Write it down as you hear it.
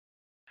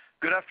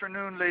Good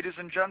afternoon, ladies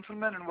and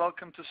gentlemen, and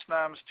welcome to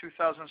Snam's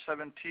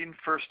 2017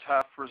 first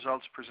half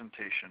results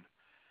presentation.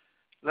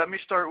 Let me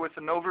start with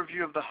an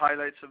overview of the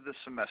highlights of this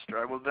semester.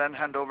 I will then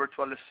hand over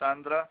to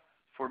Alessandra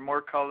for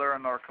more color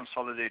on our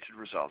consolidated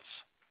results.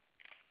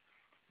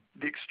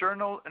 The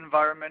external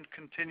environment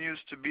continues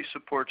to be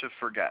supportive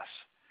for gas.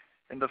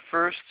 In the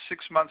first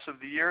 6 months of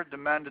the year,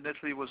 demand in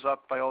Italy was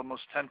up by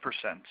almost 10%.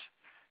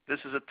 This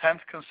is a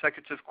 10th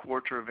consecutive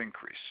quarter of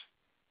increase.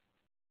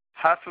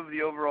 Half of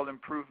the overall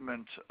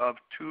improvement of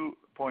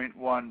 2.1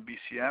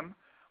 BCM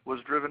was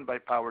driven by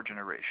power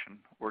generation,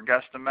 where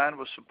gas demand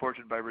was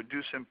supported by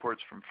reduced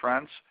imports from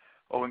France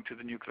owing to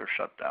the nuclear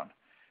shutdown.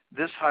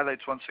 This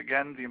highlights once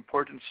again the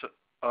importance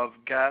of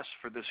gas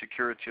for the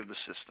security of the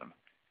system.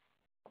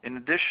 In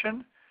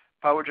addition,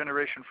 power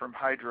generation from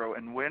hydro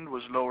and wind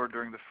was lower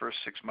during the first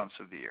 6 months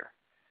of the year.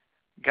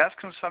 Gas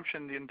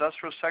consumption in the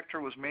industrial sector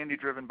was mainly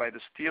driven by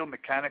the steel,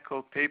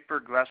 mechanical,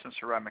 paper, glass and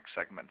ceramic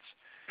segments,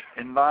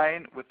 in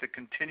line with the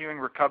continuing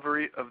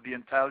recovery of the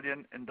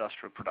Italian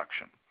industrial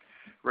production.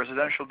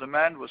 Residential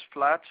demand was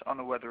flat on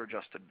a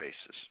weather-adjusted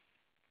basis.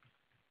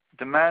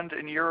 Demand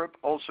in Europe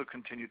also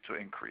continued to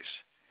increase.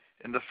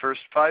 In the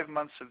first 5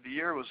 months of the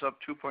year, it was up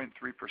 2.3%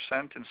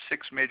 in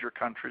 6 major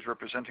countries,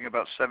 representing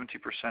about 70%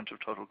 of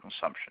total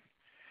consumption.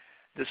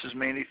 This is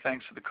mainly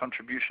thanks to the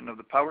contribution of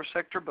the power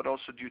sector, but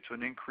also due to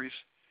an increase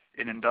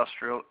in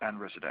industrial and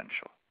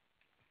residential.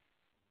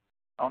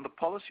 On the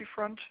policy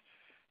front,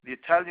 the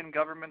Italian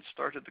government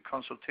started the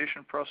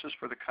consultation process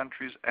for the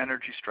country's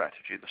energy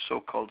strategy, the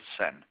so-called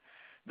SEN.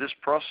 This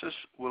process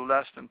will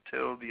last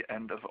until the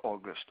end of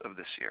August of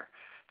this year.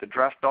 The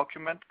draft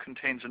document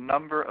contains a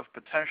number of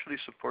potentially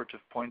supportive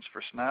points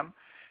for Snam,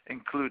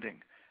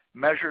 including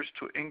measures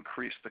to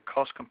increase the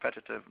cost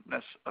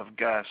competitiveness of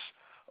gas,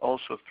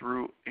 also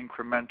through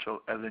incremental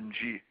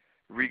LNG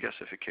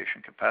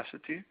regasification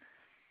capacity,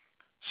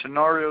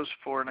 scenarios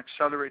for an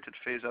accelerated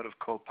phase out of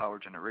coal power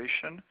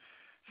generation,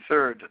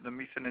 third, the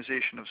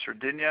methanization of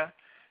Sardinia,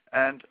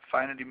 and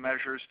finally,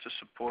 measures to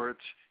support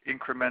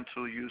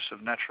incremental use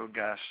of natural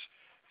gas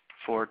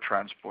for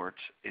transport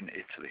in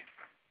Italy.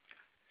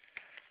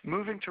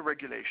 Moving to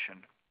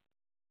regulation.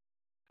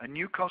 A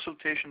new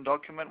consultation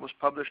document was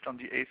published on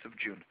the 8th of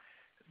June.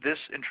 This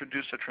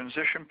introduced a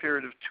transition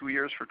period of 2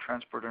 years for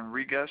transport and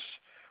regas,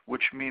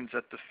 which means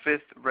that the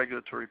 5th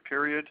regulatory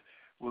period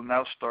will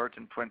now start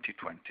in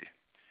 2020.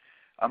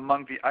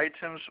 Among the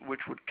items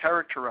which would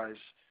characterize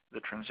the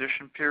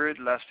transition period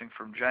lasting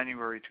from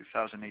January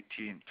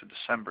 2018 to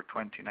December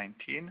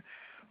 2019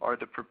 are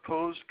the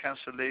proposed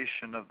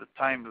cancellation of the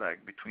time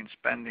lag between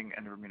spending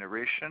and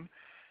remuneration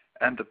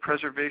and the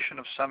preservation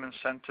of some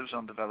incentives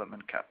on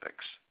development capex.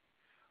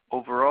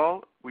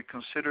 Overall, we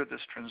consider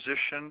this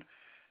transition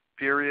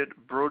period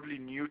broadly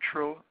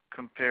neutral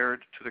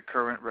compared to the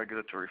current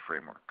regulatory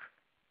framework.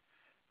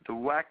 The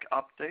WACC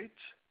update,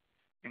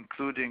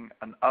 including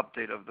an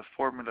update of the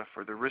formula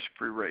for the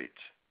risk-free rate,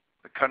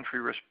 the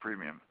country risk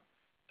premium,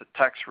 the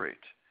tax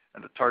rate,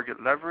 and the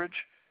target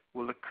leverage,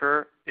 will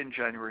occur in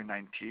January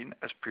 19,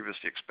 as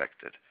previously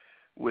expected,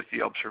 with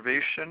the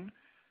observation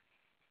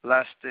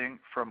lasting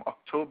from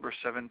October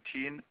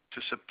 17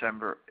 to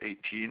September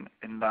 18,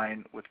 in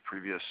line with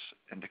previous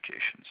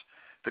indications.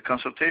 The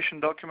consultation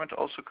document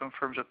also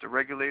confirms that the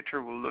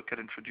regulator will look at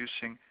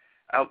introducing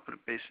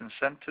output-based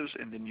incentives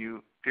in the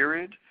new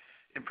period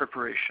in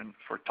preparation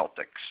for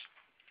TOTEX.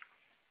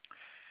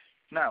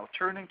 Now,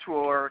 turning to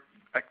our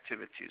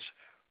activities.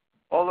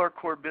 All our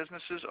core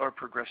businesses are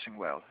progressing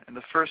well. In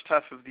the first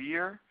half of the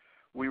year,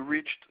 we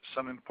reached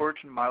some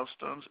important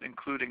milestones,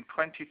 including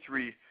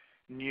 23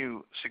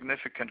 new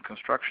significant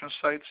construction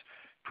sites,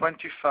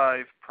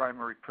 25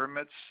 primary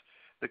permits,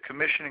 the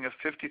commissioning of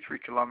 53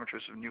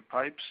 kilometers of new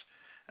pipes,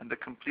 and the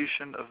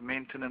completion of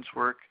maintenance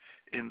work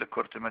in the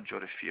Corte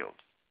Maggiore field.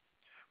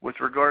 With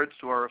regards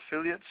to our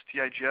affiliates,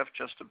 TIGF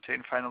just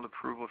obtained final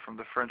approval from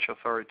the French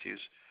authorities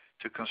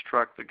to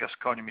construct the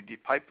Gascogne-Midi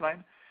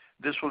pipeline.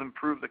 This will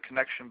improve the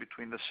connection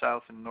between the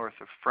south and north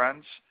of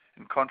France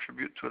and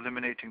contribute to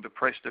eliminating the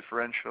price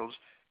differentials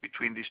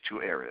between these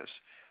two areas.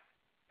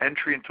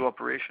 Entry into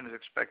operation is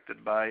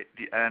expected by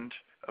the end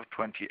of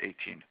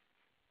 2018.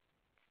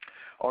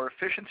 Our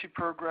efficiency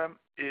program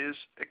is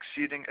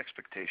exceeding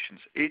expectations.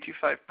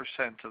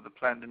 85% of the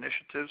planned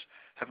initiatives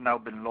have now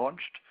been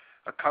launched,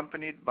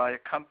 accompanied by a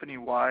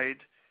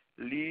company-wide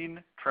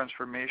lean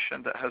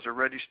transformation that has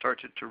already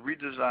started to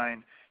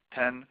redesign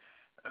 10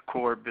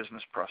 core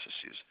business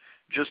processes.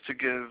 Just to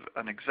give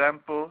an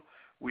example,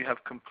 we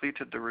have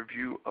completed the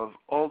review of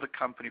all the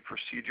company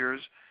procedures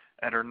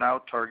and are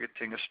now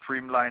targeting a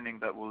streamlining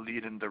that will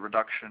lead in the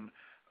reduction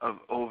of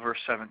over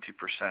 70%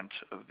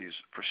 of these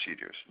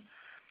procedures.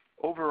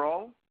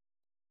 Overall,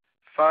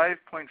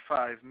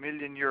 5.5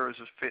 million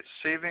euros of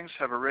savings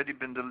have already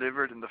been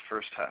delivered in the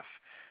first half,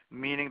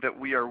 meaning that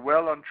we are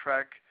well on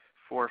track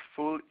for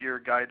full year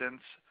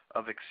guidance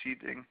of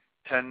exceeding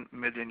 10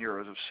 million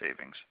euros of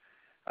savings.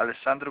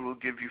 Alessandra will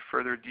give you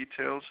further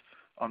details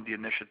on the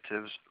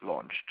initiatives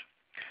launched.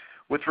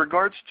 With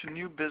regards to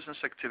new business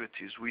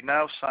activities, we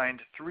now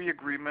signed 3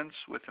 agreements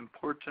with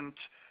important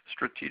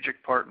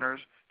strategic partners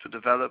to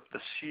develop the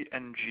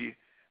CNG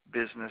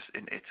business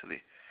in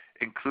Italy,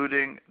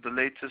 including the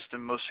latest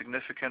and most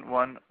significant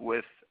one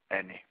with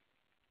Eni.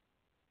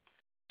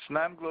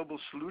 Snam Global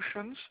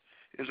Solutions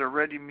is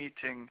already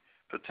meeting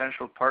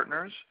potential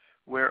partners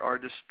where our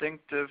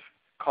distinctive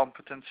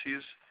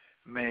competencies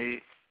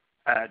may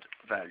add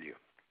value.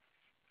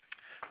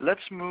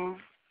 Let's move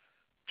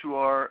to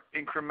our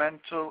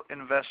incremental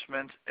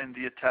investment in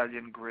the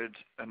Italian grid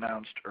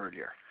announced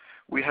earlier.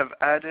 We have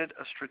added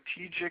a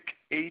strategic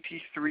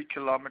 83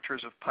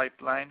 kilometers of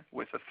pipeline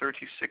with a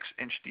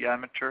 36-inch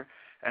diameter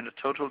and a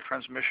total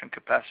transmission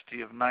capacity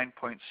of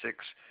 9.6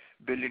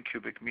 billion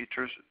cubic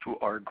meters to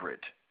our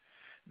grid.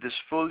 This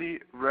fully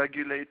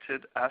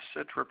regulated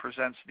asset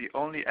represents the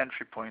only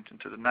entry point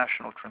into the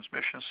national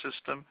transmission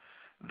system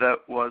that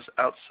was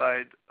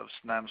outside of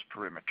Snam's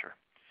perimeter.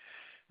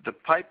 The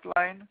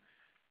pipeline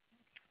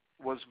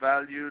was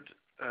valued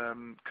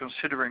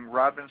considering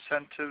RAB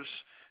incentives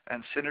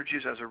and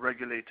synergies as a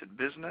regulated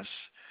business,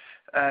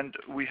 and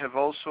we have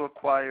also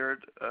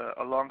acquired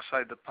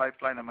alongside the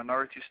pipeline a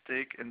minority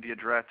stake in the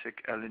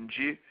Adriatic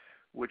LNG,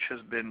 which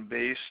has been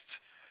based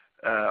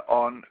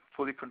on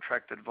fully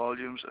contracted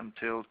volumes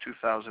until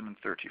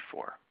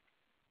 2034.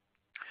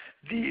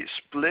 The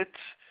split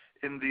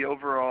in the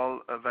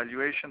overall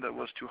valuation that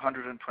was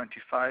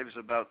 225 is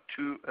about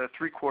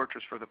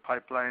 3/4 for the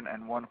pipeline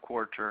and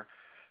 1/4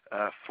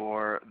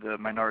 for the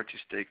minority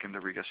stake in the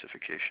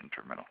regasification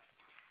terminal.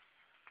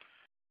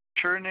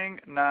 Turning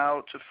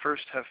now to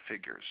first half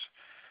figures.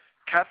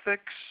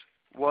 CapEx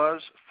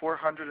was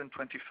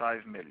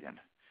 425 million.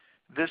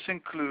 This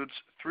includes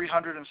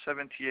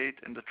 378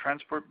 in the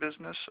transport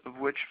business, of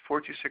which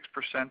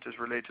 46% is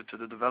related to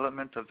the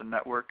development of the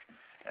network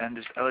and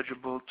is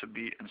eligible to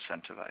be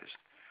incentivized.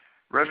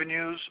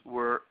 Revenues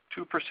were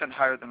 2%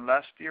 higher than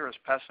last year as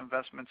past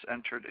investments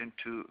entered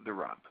into the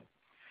RAB.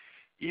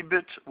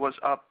 EBIT was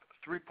up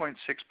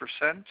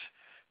 3.6%,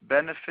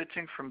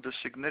 benefiting from the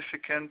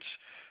significant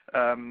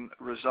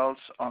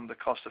results on the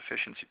cost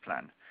efficiency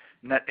plan.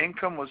 Net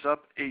income was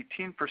up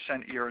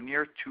 18%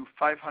 year-on-year to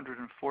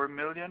 504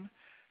 million,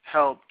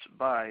 helped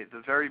by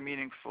the very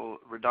meaningful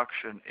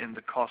reduction in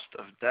the cost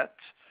of debt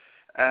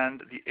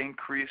and the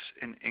increase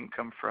in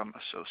income from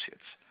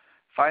associates.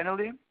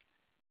 Finally,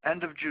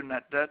 end of June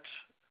net debt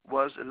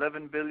was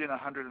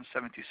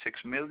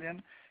 11,176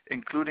 million,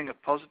 including a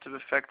positive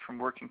effect from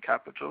working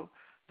capital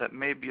that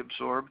may be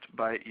absorbed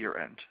by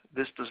year-end.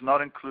 This does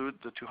not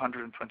include the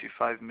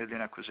 225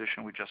 million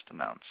acquisition we just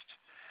announced.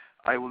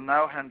 I will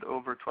now hand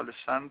over to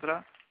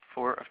Alessandra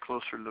for a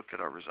closer look at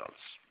our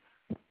results.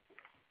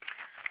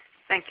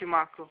 Thank you,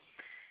 Marco.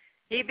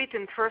 EBIT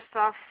in first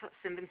half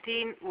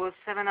 17 was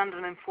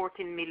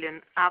 714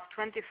 million, up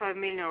 25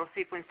 million or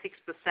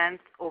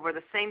 3.6% over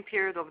the same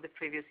period of the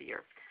previous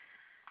year.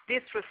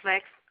 This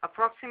reflects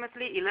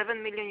approximately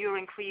 11 million euro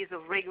increase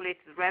of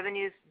regulated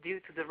revenues due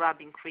to the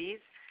RAB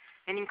increase,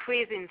 an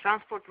increase in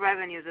transport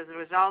revenues as a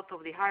result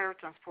of the higher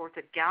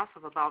transported gas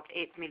of about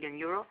 8 million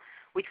euro,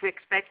 which we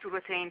expect to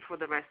retain for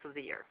the rest of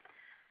the year.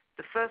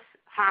 The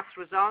first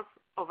result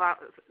of our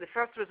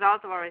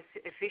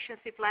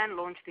efficiency plan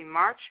launched in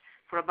March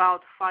for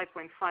about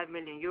 5.5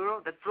 million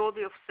euro that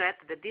broadly offset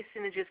the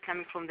dis-synergies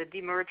coming from the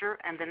demerger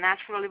and the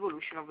natural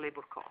evolution of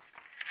labor costs.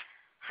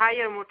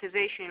 Higher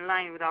amortization in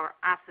line with our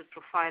asset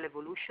profile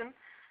evolution,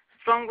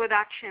 strong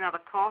reduction in other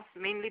costs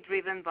mainly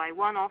driven by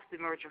one-off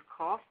demerger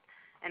costs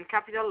and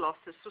capital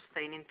losses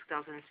sustained in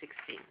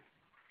 2016.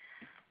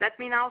 Let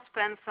me now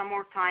spend some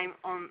more time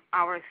on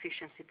our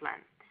efficiency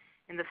plan.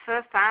 In the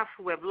first half,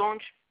 we have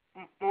launched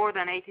more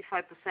than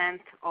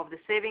 85% of the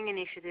saving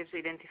initiatives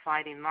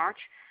identified in March.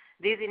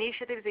 These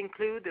initiatives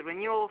include the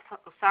renewal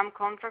of some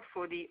contracts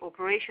for the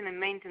operation and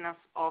maintenance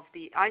of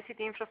the ICT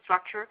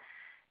infrastructure,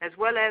 as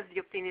well as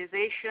the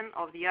optimization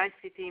of the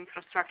ICT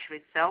infrastructure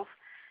itself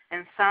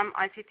and some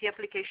ICT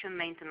application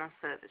maintenance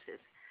services.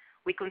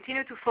 We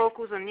continue to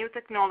focus on new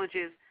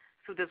technologies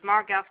through the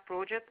Smart Gas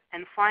project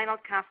and final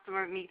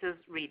customer meters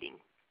reading.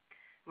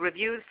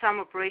 Reviewed some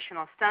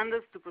operational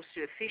standards to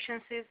pursue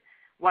efficiencies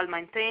while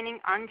maintaining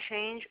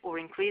unchanged or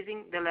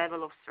increasing the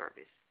level of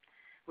service.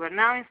 We are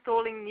now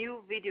installing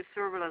new video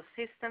surveillance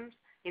systems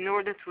in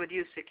order to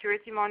reduce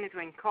security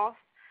monitoring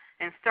costs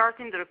and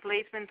starting the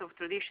replacement of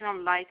traditional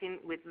lighting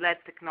with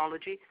LED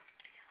technology,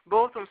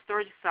 both on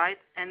storage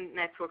sites and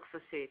network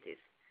facilities.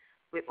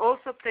 We've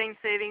also obtained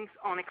savings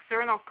on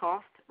external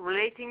costs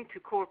relating to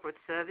corporate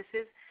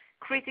services,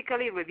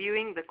 critically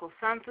reviewing the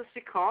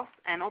consultancy costs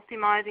and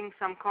optimizing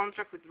some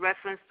contracts with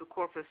reference to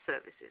corporate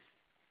services.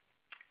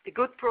 The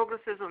good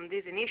progresses on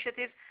these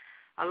initiatives,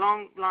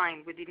 along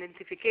line with the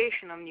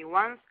identification of new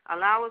ones,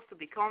 allow us to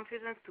be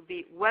confident to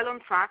be well on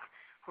track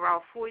for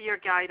our full-year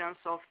guidance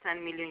of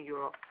 10 million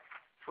euro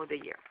for the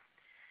year.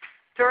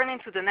 Turning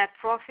to the net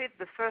profit,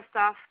 the first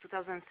half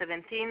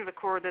 2017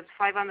 recorded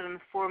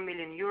 504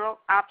 million euro,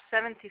 up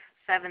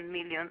 77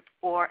 million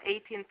or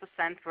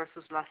 18%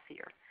 versus last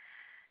year.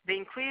 The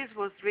increase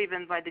was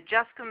driven by the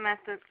just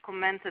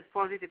commented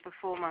positive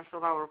performance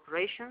of our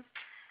operations,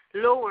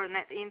 lower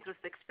net interest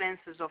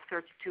expenses of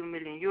 32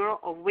 million euro,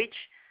 of which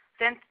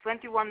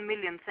 21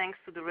 million thanks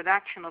to the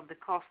reduction of the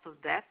cost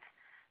of debt,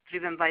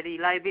 driven by the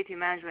liability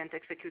management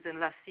executed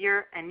last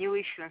year and new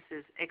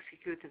issuances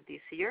executed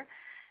this year,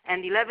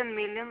 and 11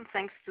 million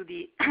thanks to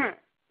the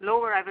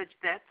lower average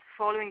debt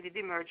following the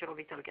demerger of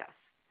Italgas.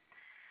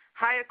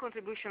 Higher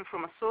contribution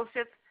from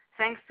associates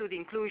thanks to the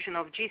inclusion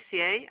of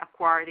GCA,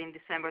 acquired in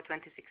December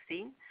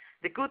 2016,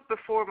 the good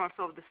performance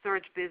of the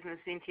storage business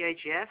in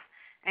TIGF,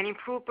 and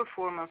improved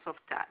performance of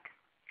TAG.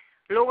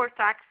 Lower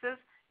taxes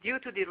due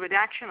to the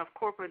reduction of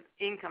corporate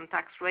income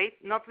tax rate,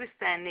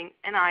 notwithstanding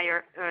an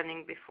higher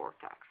earning before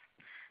tax.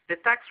 The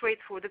tax rate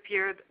for the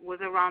period was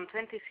around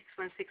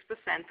 26.6%,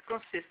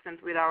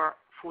 consistent with our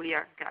full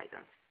year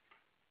guidance.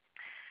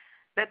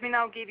 Let me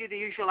now give you the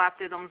usual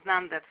update on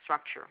Snam debt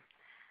structure.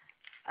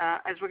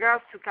 As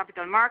regards to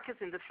capital markets,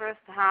 in the first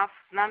half,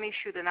 Snam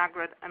issued an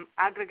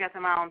aggregate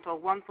amount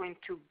of 1.2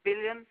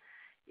 billion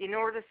in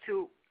order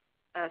to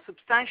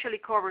substantially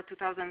cover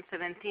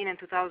 2017 and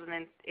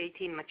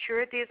 2018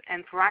 maturities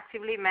and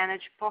proactively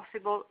manage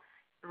possible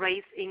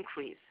rate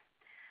increase.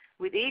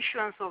 With the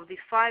issuance of the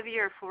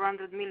 5-year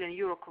 400 million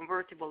euro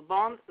convertible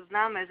bond,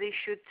 Snam has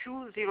issued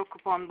 2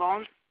 zero-coupon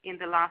bonds in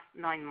the last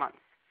 9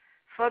 months.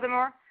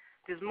 Furthermore,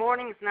 this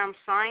morning Snam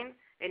signed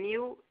a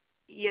new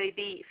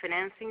EIB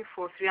financing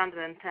for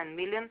 310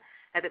 million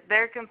at a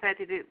very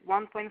competitive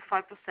 1.5%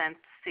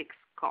 fixed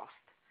cost.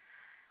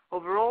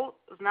 Overall,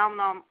 Snam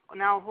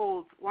now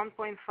holds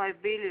 1.5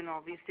 billion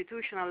of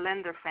institutional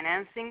lender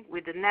financing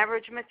with an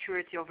average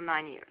maturity of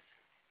 9 years.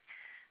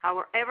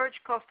 Our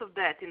average cost of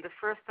debt in the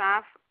first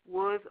half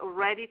was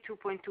already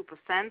 2.2%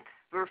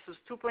 versus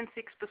 2.6%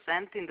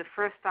 in the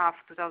first half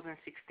of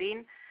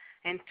 2016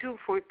 and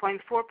 2.4%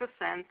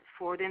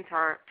 for the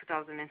entire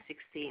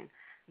 2016.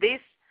 This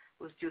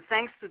was due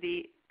thanks to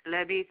the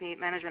liability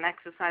management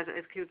exercise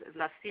executed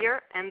last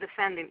year and the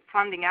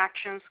funding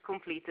actions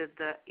completed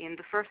in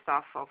the first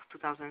half of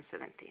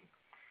 2017.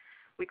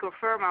 We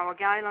confirm our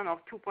guideline of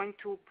 2.2%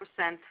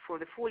 for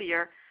the full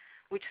year,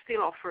 which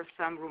still offers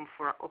some room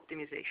for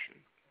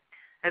optimization.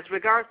 As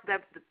regards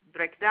debt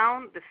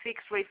breakdown, the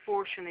fixed rate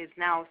portion is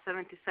now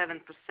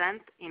 77%,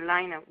 in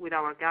line with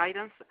our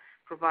guidance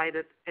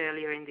provided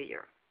earlier in the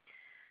year.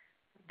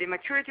 The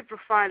maturity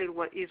profile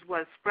is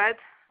well spread,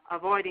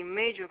 avoiding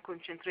major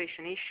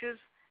concentration issues,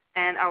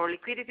 and our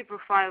liquidity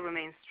profile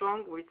remains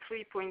strong with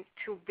 3.2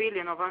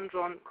 billion of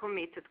undrawn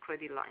committed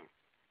credit lines.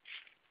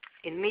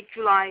 In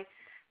mid-July,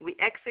 we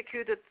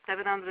executed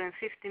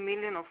 750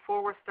 million of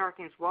forward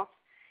starting swaps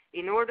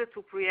in order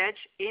to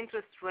pre-hedge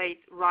interest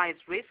rate rise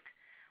risk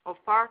of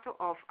part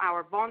of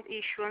our bond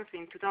issuance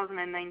in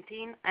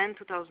 2019 and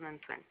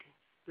 2020.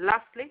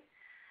 Lastly,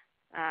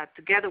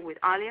 together with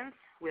Allianz,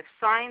 we have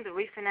signed the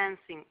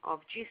refinancing of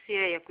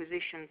GCA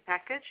acquisition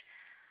package,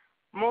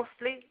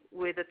 mostly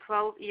with a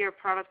 12-year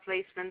private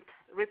placement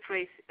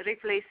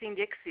replacing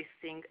the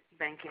existing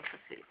banking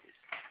facilities.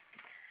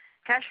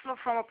 Cash flow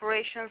from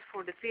operations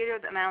for the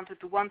period amounted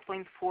to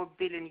 1.4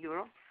 billion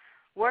euro.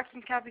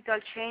 Working capital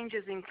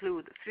changes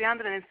include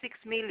 306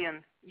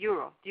 million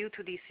euro due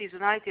to the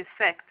seasonality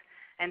effect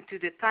and to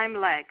the time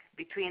lag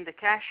between the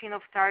cash-in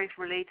of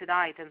tariff-related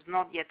items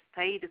not yet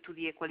paid to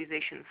the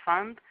equalization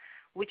fund,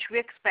 which we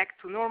expect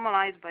to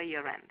normalize by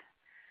year-end.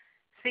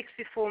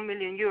 64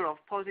 million euro of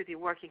positive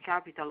working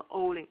capital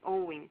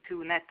owing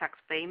to net tax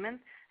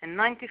payment, and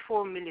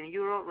 94 million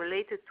euro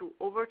related to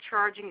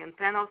overcharging and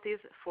penalties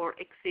for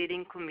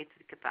exceeding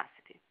committed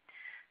capacity.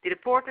 The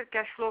reported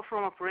cash flow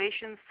from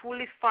operations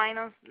fully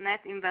financed net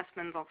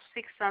investment of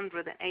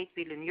 608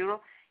 billion euro,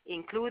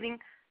 including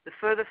the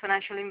further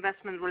financial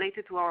investment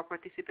related to our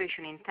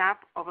participation in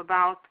TAP of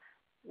about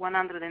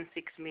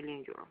 106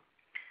 million euro.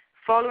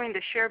 Following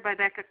the share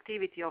buyback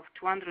activity of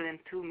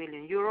 202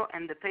 million euro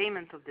and the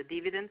payment of the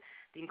dividend,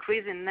 the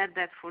increase in net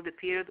debt for the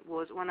period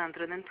was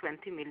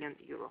 120 million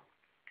euro.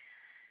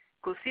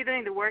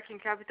 Considering the working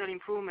capital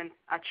improvement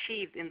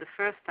achieved in the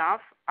first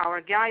half,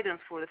 our guidance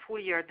for the full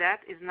year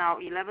debt is now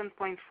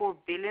 11.4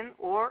 billion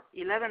or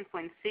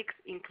 11.6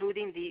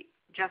 including the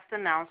just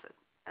announced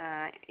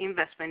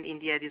investment in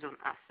the Edison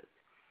assets.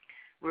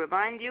 We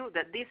remind you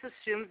that this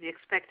assumes the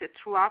expected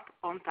true-up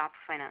on TAP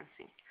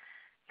financing.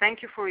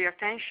 Thank you for your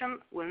attention.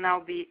 We'll now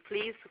be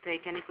pleased to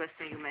take any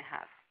question you may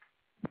have.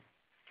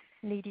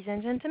 Ladies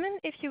and gentlemen,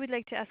 if you would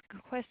like to ask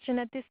a question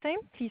at this time,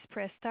 please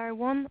press star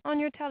 1 on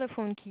your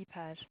telephone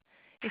keypad.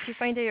 If you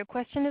find that your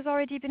question has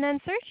already been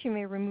answered, you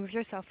may remove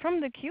yourself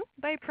from the queue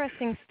by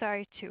pressing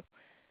star 2.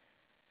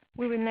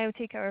 We will now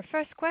take our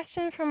first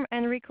question from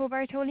Enrico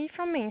Bartoli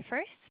from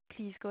MainFirst.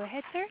 Please go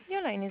ahead, sir.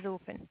 Your line is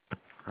open.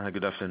 Hi,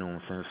 good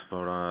afternoon. Thanks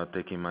for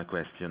taking my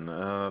question.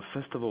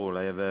 First of all,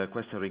 I have a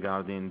question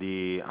regarding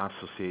the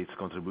associates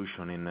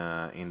contribution in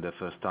the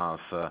first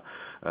half.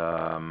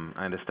 I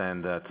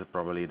understand that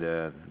probably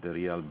the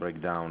real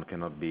breakdown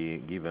cannot be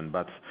given,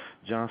 but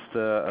just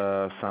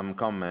some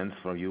comments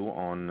for you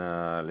on,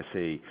 let's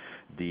say,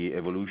 the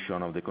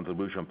evolution of the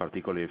contribution,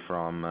 particularly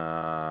from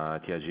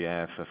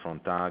TIGF, from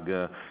TAG,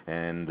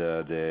 and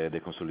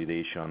the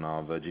consolidation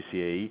of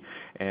GCA.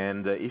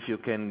 And if you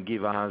can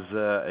give us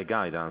a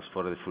guidance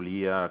for the full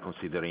year,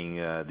 considering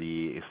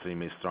the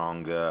extremely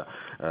strong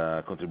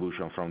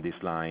contribution from this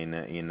line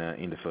in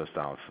the first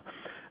half.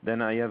 Then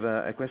I have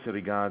a question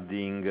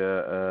regarding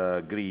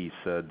Greece.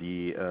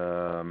 The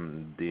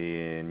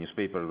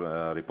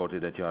newspaper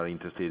reported that you are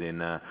interested in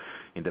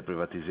the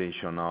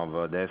privatization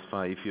of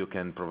DESFA. If you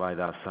can provide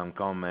us some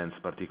comments,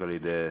 particularly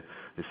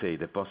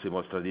the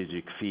possible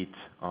strategic fit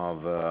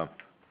of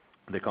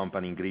the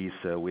company in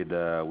Greece with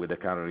the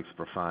current risk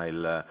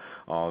profile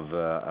of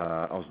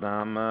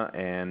Snam,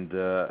 and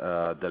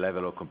the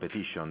level of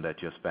competition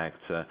that you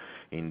expect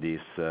in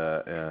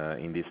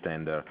this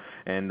tender.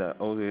 And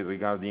also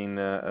regarding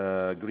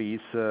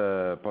Greece,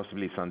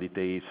 possibly some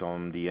details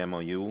on the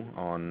MOU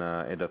on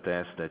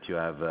EDA that you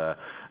have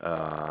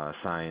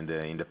signed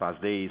in the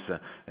past days,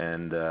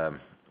 and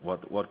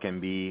what can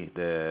be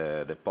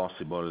the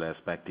possible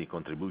expected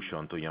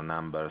contribution to your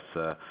numbers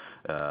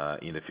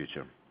in the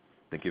future.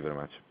 Thank you very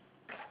much.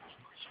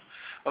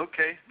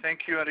 Okay,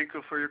 thank you,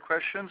 Enrico, for your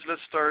questions.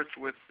 Let's start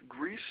with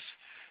Greece.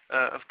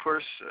 Of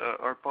course,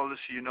 our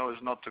policy,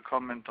 is not to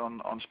comment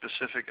on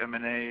specific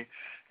M&A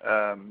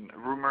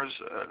rumors.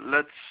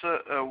 Let's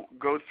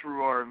go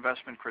through our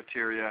investment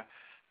criteria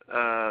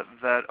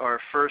that are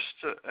first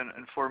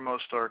and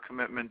foremost our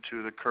commitment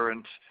to the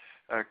current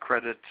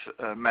credit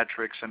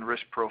metrics and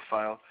risk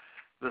profile.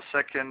 The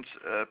second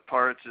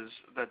part is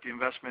that the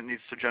investment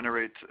needs to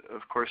generate,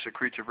 of course,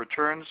 accretive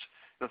returns.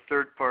 The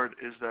third part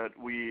is that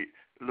we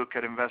look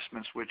at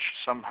investments which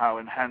somehow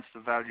enhance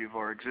the value of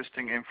our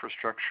existing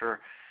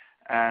infrastructure,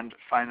 and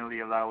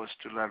finally allow us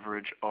to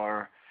leverage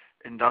our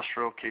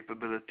industrial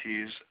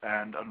capabilities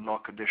and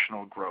unlock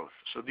additional growth.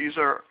 So these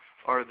are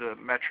the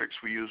metrics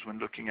we use when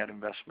looking at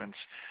investments.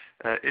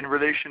 In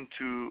relation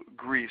to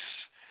Greece,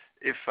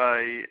 if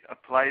I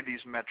apply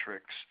these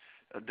metrics,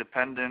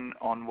 depending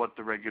on what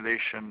the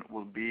regulation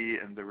will be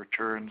and the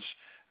returns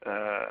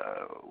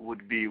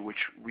would be,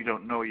 which we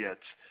don't know yet,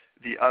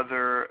 the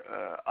other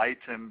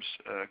items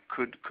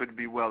could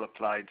be well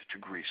applied to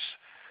Greece.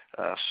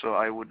 So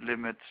I would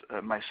limit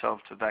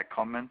myself to that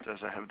comment, as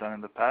I have done in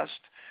the past.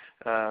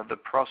 The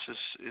process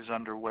is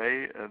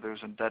underway.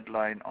 There's a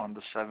deadline on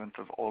the 7th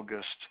of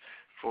August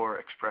for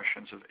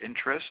expressions of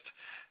interest,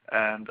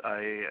 and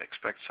I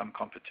expect some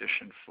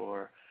competition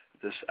for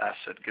this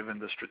asset, given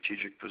the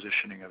strategic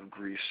positioning of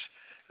Greece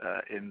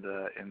in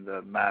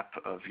the map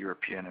of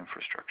European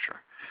infrastructure.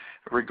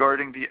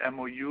 Regarding the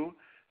MOU,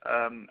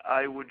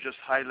 I would just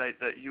highlight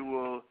that you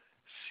will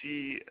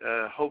see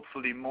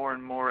hopefully more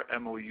and more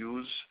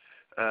MOUs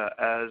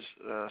as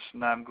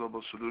Snam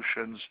Global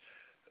Solutions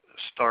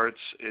starts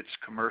its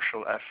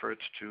commercial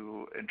efforts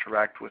to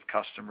interact with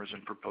customers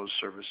and propose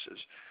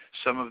services.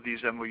 Some of these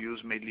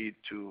MOUs may lead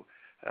to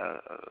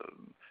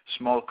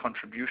small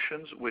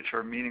contributions, which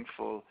are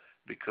meaningful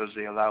because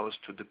they allow us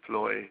to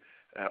deploy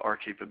our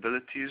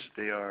capabilities.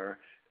 They are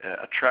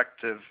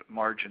attractive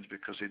margins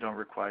because they don't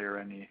require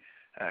any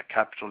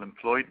capital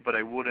employed, but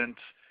I wouldn't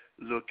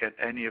look at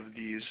any of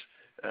these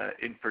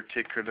in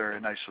particular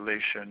in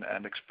isolation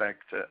and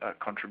expect a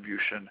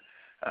contribution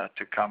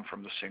to come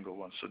from the single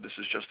one. So this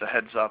is just a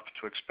heads up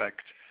to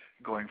expect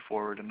going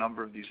forward a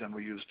number of these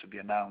MOUs to be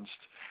announced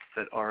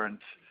that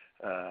aren't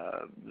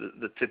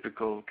the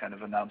typical kind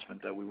of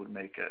announcement that we would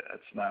make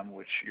at Snam,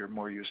 which you're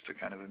more used to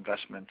kind of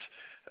investment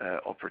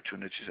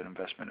opportunities and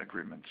investment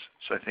agreements.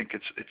 So I think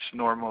it's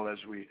normal as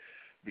we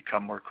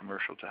become more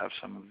commercial to have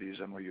some of these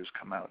MOUs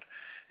come out.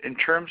 In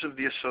terms of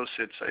the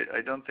associates,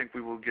 I don't think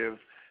we will give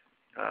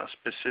a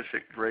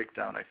specific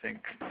breakdown. I think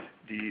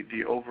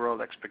the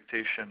overall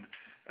expectation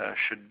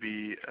should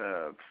be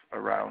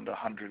around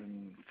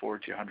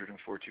 140,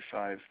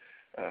 145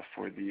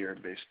 for the year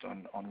based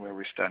on where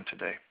we stand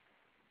today.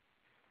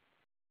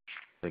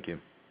 Thank you.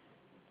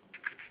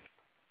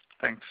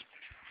 Thanks.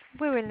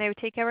 We will now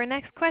take our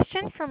next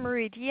question from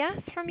Rui Diaz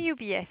from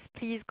UBS.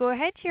 Please go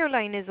ahead. Your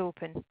line is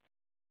open.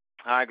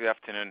 Hi, good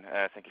afternoon.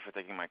 Thank you for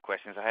taking my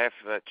questions. I have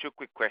two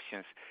quick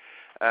questions.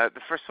 The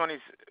first one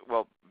is,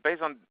 well,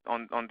 based on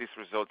these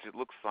results, it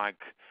looks like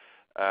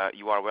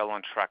you are well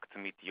on track to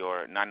meet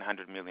your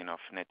 900 million of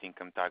net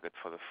income target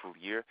for the full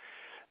year.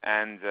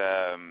 And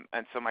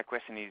so my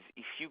question is,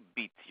 if you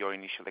beat your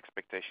initial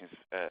expectations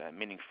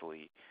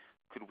meaningfully,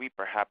 could we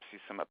perhaps see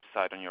some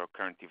upside on your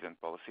current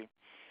dividend policy?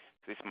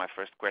 This is my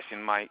first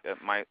question. My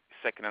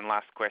second and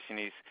last question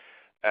is,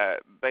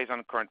 based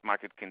on current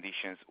market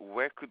conditions,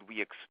 where could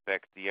we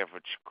expect the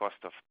average cost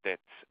of debt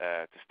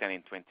to stand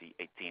in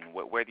 2018?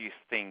 Where do you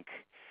think,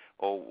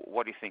 or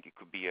what do you think it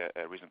could be a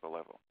reasonable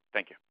level?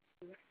 Thank you.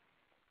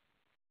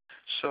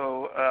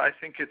 So I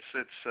think it's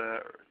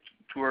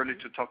too early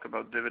to talk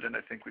about dividend.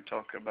 I think we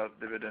talk about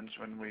dividends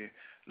when we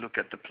look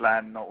at the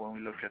plan, not when we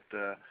look at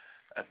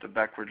the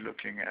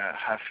backward-looking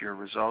half-year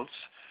results.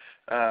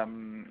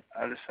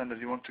 Alessandra,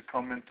 do you want to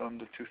comment on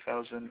the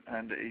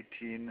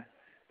 2018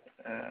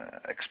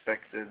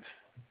 expected?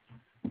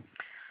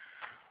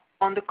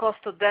 On the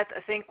cost of debt,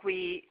 I think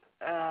we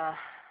are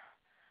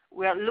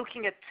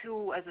looking at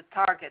 2 as a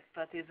target,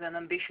 but it's an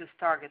ambitious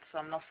target. So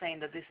I'm not saying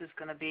that this is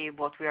going to be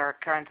what we have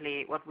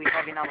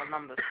in our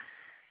numbers.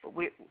 But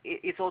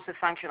it's also a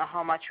function of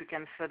how much we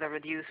can further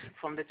reduce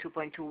from the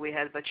 2.2 we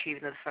have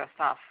achieved in the first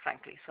half,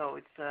 frankly. So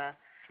it's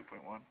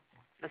 2.1.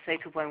 Let's say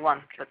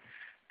 2.1. But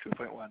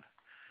 2.1.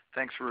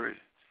 Thanks, Rui.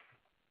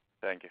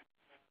 Thank you.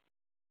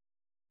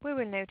 We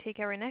will now take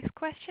our next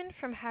question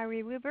from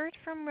Harry Wilbert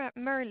from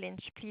Merrill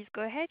Lynch. Please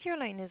go ahead. Your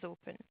line is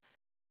open.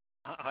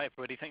 Hi,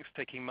 everybody. Thanks for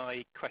taking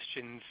my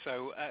questions.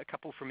 So a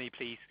couple from me,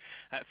 please.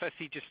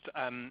 Firstly, just,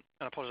 and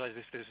I apologize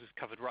if this was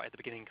covered right at the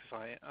beginning because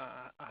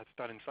I had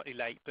started slightly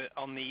late, but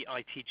on the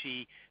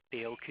ITG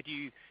deal, could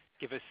you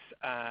give us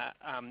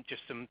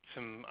just some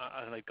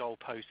I don't know,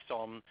 goalposts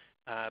on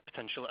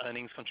potential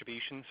earnings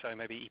contribution, so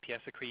maybe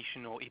EPS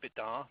accretion or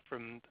EBITDA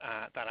from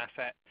that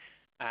asset?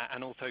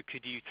 And also,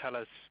 could you tell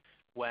us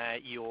where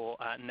your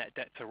net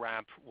debt to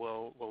RAB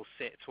will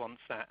sit once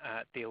that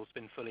deal's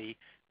been fully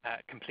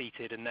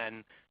completed, and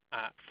then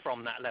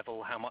from that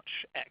level, how much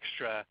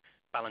extra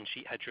balance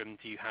sheet headroom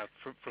do you have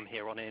from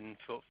here on in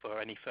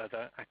for any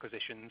further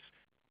acquisitions?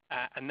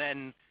 And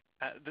then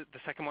the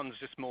second one is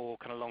just more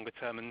kind of longer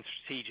term and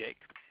strategic.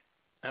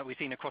 We've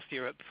seen across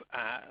Europe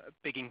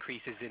big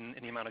increases in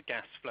the amount of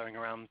gas flowing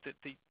around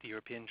the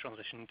European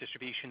transmission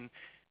distribution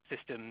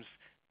systems.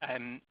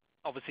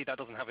 Obviously, that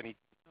doesn't have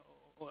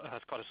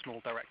has quite a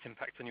small direct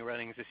impact on your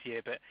earnings this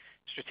year, but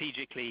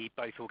strategically,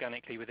 both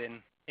organically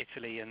within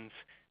Italy and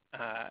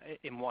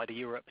in wider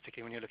Europe,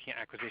 particularly when you're looking at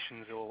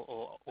acquisitions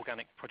or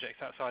organic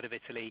projects outside of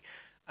Italy,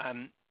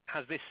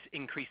 has this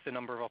increased the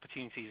number of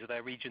opportunities? Are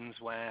there regions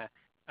where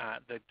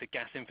the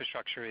gas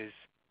infrastructure is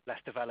less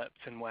developed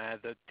and where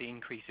the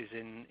increases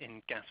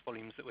in gas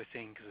volumes that we're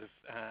seeing because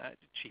of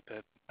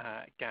cheaper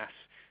gas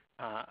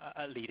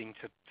are leading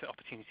to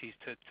opportunities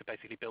to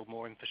basically build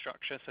more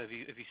infrastructure? So have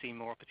you seen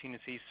more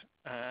opportunities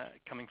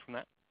coming from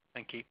that?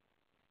 Thank you.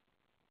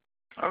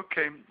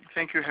 Okay,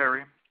 thank you,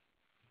 Harry.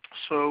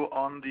 So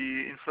on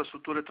the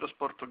Infrastrutture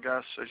Trasporto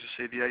Gas, as you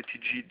say, the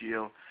ITG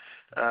deal,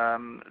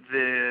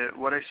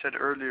 what I said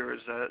earlier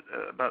is that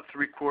about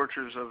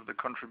 3/4 of the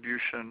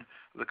contribution,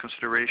 the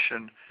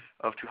consideration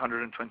of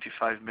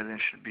 225 million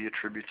should be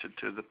attributed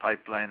to the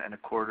pipeline and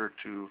 1/4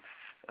 to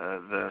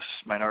the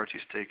minority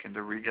stake in the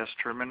regas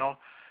terminal.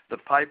 The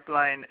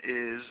pipeline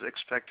is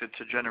expected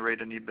to generate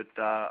an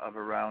EBITDA of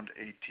around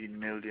 18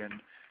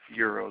 million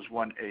euros,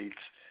 18,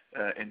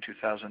 in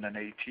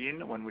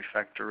 2018, when we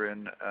factor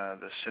in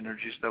the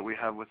synergies that we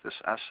have with this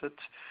asset.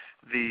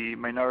 The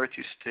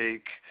minority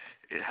stake,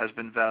 it has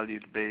been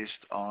valued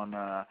based on,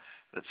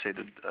 let's say,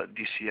 the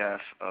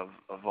DCF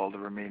of all the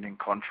remaining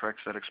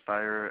contracts that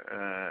expire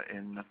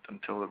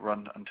until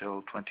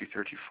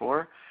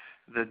 2034.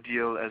 The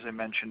deal, as I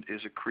mentioned,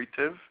 is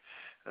accretive,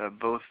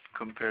 both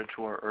compared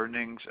to our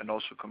earnings and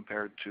also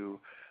compared to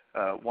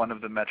one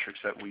of the metrics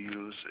that we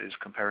use is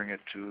comparing it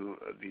to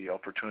the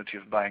opportunity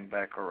of buying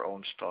back our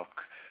own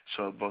stock.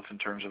 So both in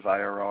terms of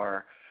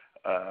IRR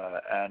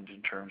and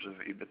in terms of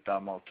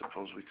EBITDA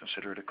multiples, we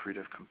consider it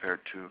accretive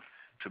compared to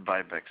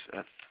buybacks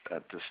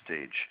at this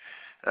stage.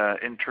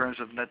 In terms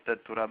of net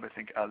debt to RAB, I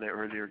think Ale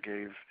earlier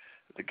gave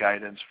the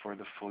guidance for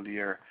the full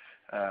year,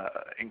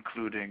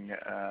 including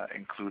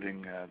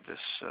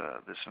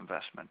this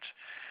investment.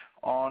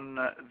 On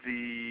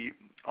the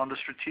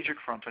strategic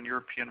front, on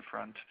European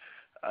front,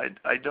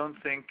 I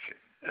don't think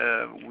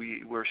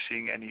we're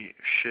seeing any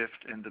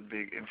shift in the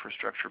big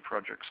infrastructure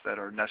projects that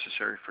are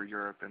necessary for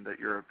Europe and that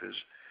Europe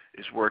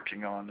is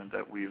working on and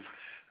that we've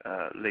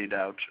laid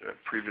out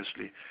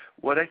previously.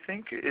 What I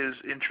think is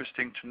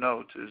interesting to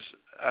note is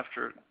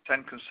after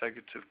 10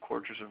 consecutive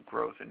quarters of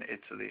growth in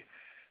Italy,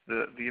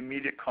 the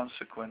immediate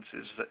consequence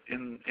is that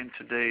in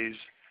today's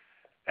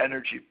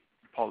energy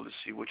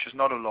policy, which is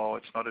not a law,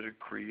 it's not a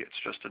decree, it's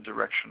just a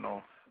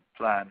directional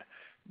plan,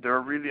 there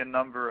are really a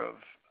number of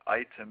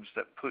items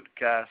that put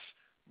gas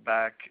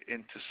back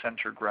into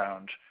center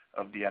ground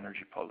of the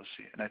energy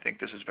policy. And I think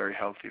this is very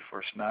healthy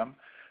for Snam.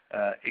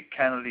 It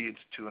can lead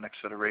to an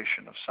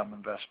acceleration of some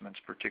investments,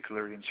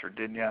 particularly in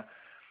Sardinia,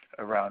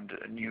 around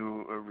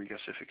new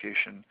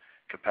regasification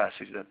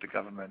capacity that the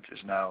government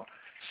is now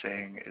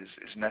saying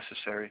is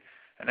necessary.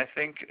 And I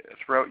think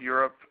throughout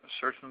Europe,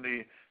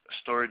 certainly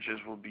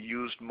storages will be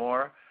used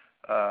more.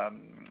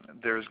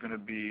 There's going to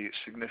be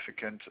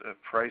significant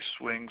price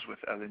swings with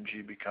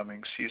LNG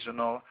becoming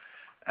seasonal,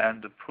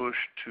 and the push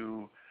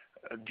to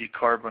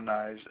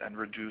decarbonize and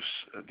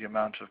reduce the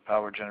amount of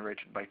power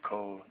generated by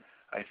coal,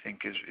 I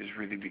think is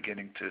really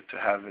beginning to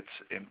have its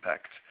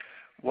impact.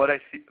 What I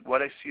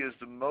see as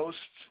the most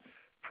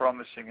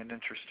promising and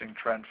interesting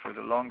trend for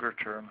the longer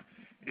term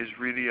is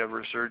really a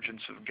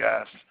resurgence of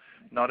gas,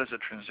 not as a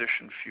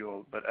transition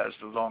fuel, but as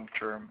the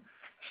long-term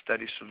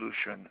steady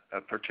solution,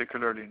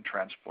 particularly in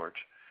transport,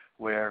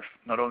 where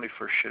not only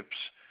for ships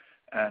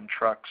and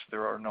trucks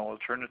there are no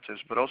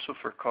alternatives, but also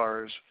for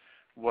cars.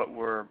 What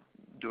we're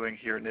doing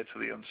here in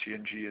Italy on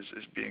CNG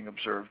is being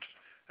observed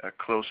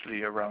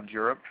closely around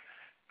Europe,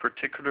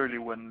 particularly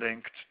when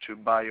linked to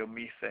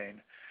biomethane.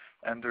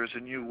 And there's a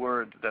new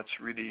word that's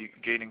really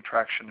gaining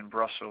traction in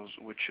Brussels,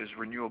 which is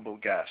renewable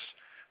gas,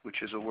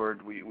 which is a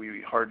word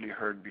we hardly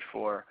heard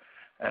before,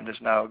 and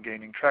is now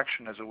gaining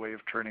traction as a way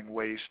of turning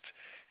waste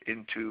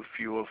into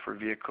fuel for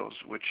vehicles,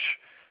 which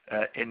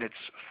in its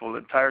full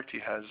entirety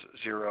has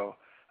zero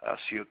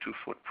CO2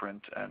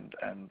 footprint and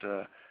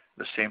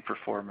the same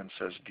performance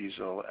as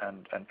diesel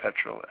and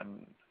petrol,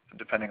 and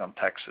depending on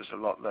taxes, a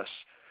lot less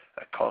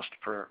cost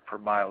per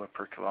mile or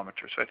per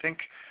kilometer. So I think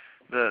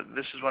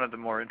this is one of the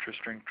more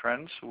interesting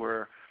trends.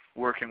 We're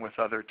working with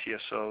other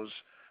TSOs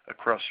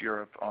across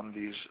Europe on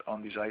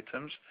these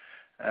items,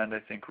 and I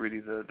think really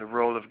the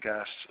role of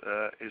gas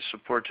is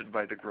supported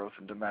by the growth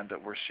and demand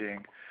that we're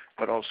seeing,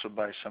 but also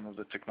by some of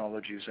the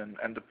technologies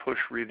and the push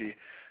really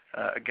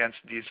against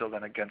diesel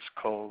and against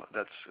coal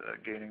that's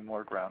gaining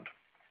more ground.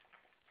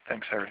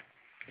 Thanks, Harry.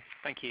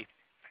 Thank you.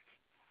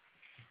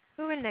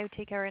 We will now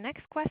take our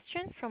next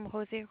question from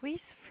Jose Ruiz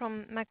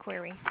from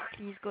Macquarie.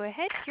 Please go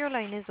ahead. Your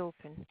line is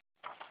open.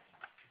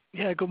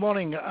 Yeah, good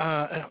morning.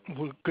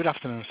 Well, good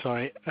afternoon,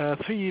 sorry.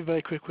 3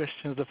 very quick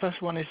questions. The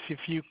first one is if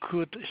you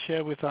could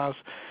share with us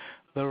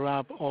the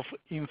RAB of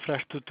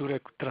Infrastructure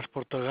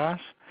Transporto Gas.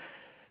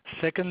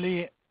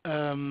 Secondly,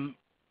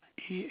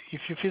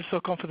 if you feel so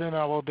confident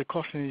about the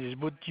cost synergies,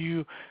 would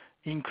you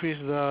increase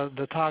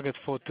the target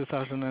for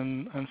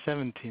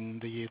 2017,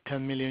 the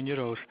 10 million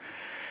euros?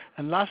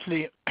 And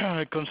lastly,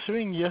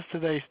 considering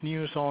yesterday's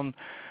news on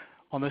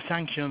the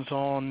sanctions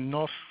on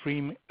Nord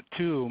Stream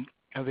 2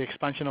 and the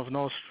expansion of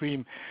Nord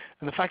Stream,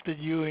 and the fact that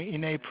you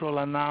in April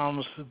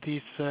announced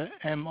this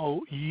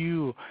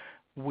MOU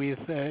with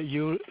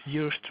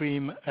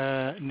Eurostream,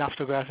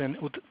 Naftogaz and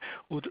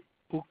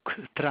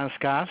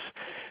Uktransgas,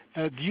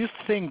 do you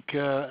think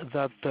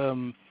that,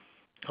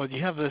 or do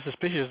you have the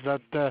suspicion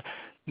that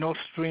Nord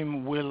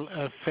Stream will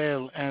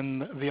fail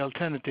and the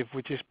alternative,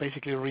 which is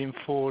basically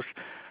reinforce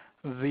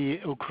the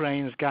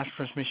Ukraine's gas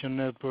transmission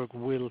network,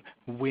 will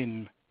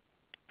win?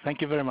 Thank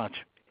you very much.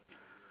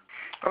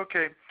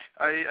 Okay.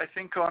 I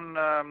think on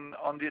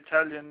the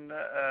Italian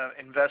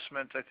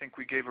investment, I think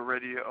we gave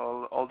already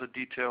all the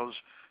details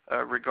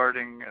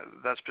regarding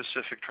that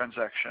specific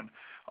transaction.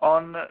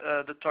 On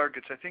the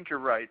targets, I think you're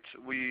right.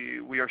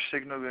 We are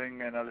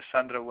signaling, and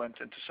Alessandra went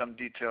into some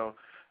detail,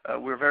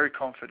 we're very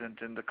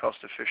confident in the cost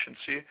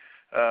efficiency.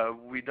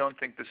 We don't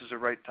think this is the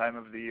right time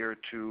of the year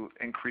to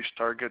increase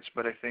targets,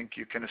 but I think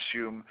you can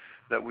assume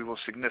that we will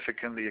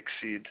significantly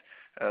exceed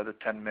the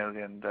 10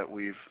 million that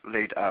we've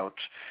laid out.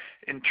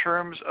 In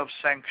terms of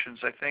sanctions,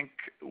 I think,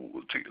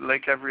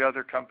 like every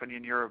other company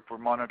in Europe, we're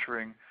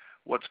monitoring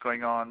what's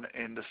going on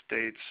in the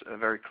States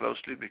very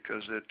closely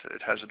because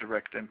it has a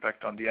direct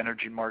impact on the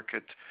energy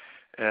market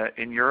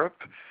in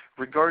Europe.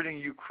 Regarding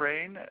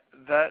Ukraine,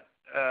 that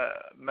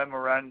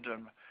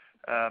memorandum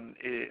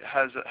it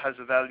has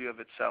a value of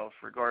itself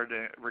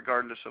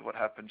regardless of what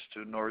happens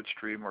to Nord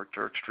Stream or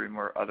Turk Stream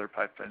or other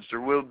pipelines. There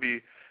will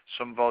be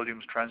some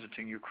volumes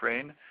transiting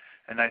Ukraine,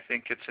 and I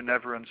think it's in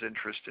everyone's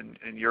interest,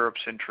 in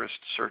Europe's interest,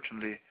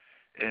 certainly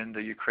in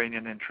the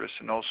Ukrainian interest,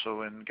 and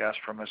also in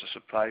Gazprom as a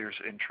supplier's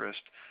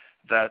interest,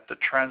 that the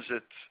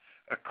transit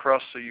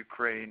across the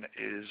Ukraine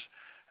is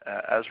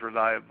as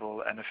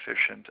reliable and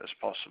efficient as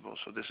possible.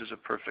 So this is a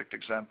perfect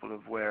example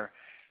of where,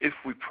 if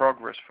we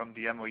progress from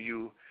the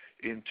MOU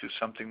into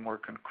something more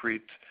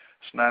concrete,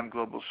 Snam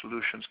Global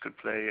Solutions could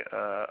play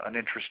an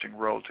interesting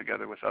role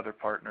together with other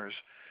partners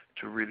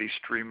to really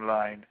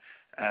streamline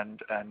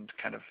and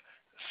kind of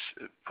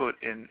put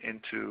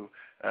into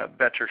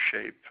better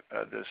shape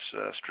this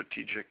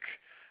strategic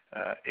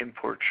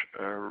import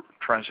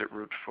transit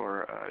route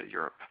for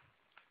Europe.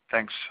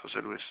 Thanks, Jose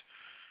Luis.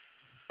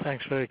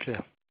 Thanks, very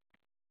clear.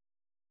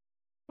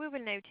 We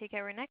will now take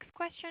our next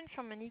question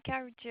from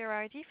Monica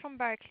Girardi from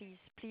Barclays.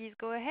 Please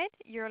go ahead.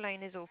 Your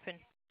line is open.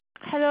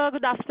 Hello,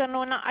 good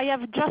afternoon. I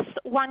have just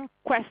one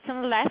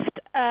question left.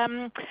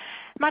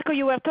 Marco,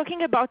 you were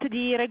talking about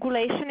the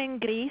regulation in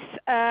Greece.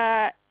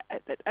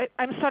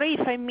 I'm sorry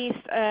if I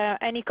missed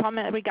any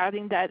comment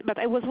regarding that, but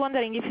I was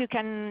wondering if you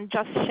can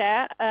just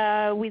share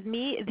with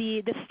me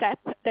the step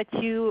that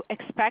you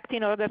expect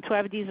in order to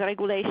have this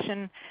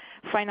regulation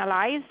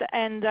finalized,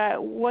 and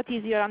what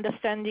is your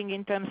understanding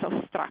in terms of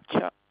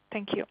structure?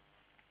 Thank you.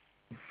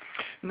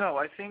 No,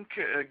 I think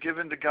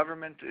given the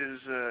government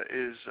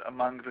is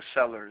among the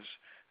sellers,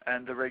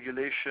 and the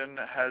regulation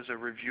has a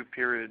review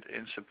period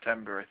in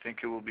September, I think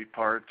it will be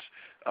part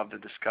of the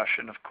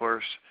discussion. Of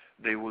course,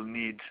 they will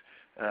need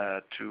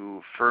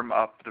to firm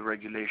up the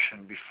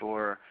regulation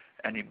before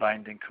any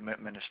binding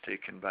commitment is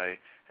taken by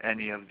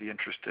any of the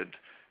interested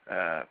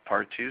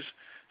parties.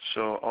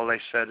 So all I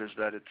said is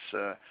that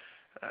it's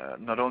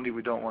not only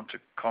we don't want to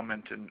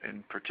comment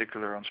in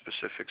particular on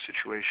specific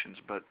situations,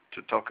 but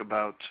to talk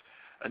about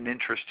an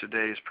interest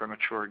today is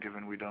premature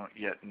given we don't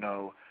yet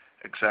know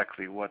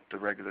exactly what the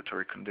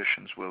regulatory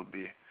conditions will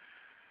be.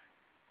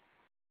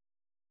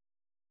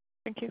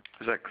 Thank you.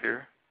 Is that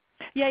clear?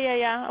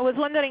 Yeah. I was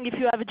wondering if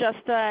you have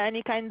just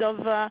any kind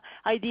of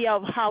idea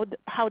of how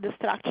the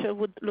structure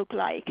would look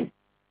like.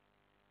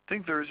 I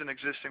think there is an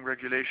existing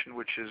regulation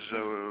which is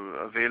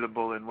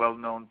available and well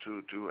known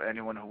to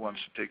anyone who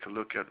wants to take a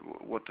look at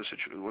what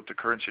the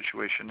current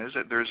situation is.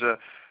 There's a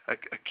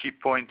key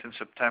point in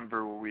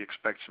September where we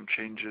expect some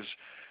changes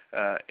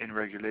in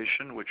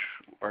regulation, which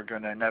are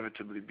going to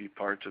inevitably be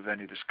part of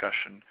any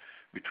discussion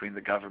between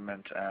the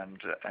government and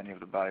any of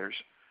the buyers.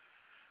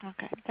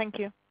 Okay, thank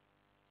you.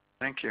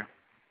 Thank you.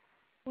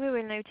 We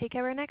will now take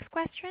our next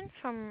question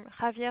from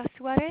Javier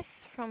Suarez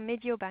from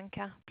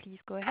Mediobanca. Please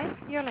go ahead.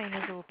 Your line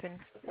is open.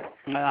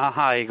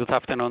 Hi, good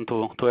afternoon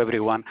to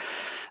everyone.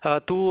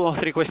 2 or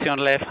 3 questions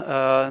left.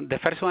 The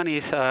first one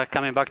is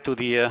coming back to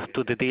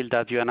the deal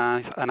that you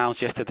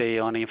announced yesterday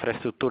on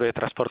Infrastructure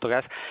Trasporto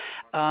Gas.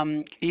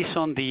 Is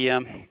on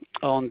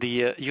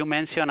the you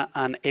mentioned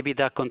an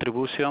EBITDA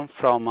contribution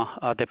from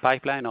the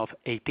pipeline of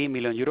 18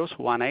 million euros,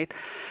 18.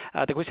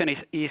 The question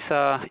is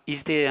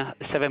the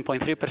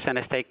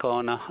 7.3% stake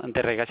on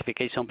the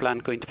regasification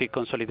plant going to be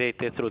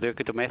consolidated through the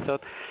equity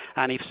method?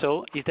 And if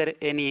so, is there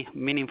any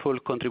meaningful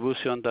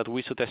contribution that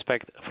we should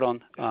expect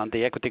from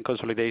the equity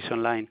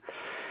consolidation line?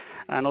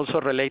 And also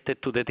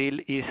related to the deal,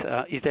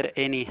 is there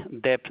any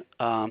debt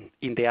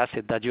in the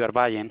asset that you are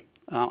buying?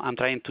 I'm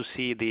trying to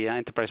see the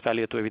enterprise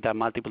value to EBITDA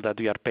multiple that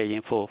you are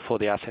paying for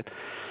the asset.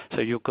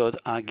 So you could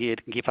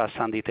give us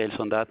some details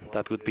on that.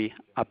 That would be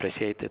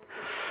appreciated.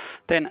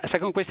 Then a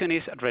second question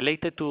is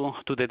related to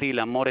the deal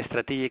and more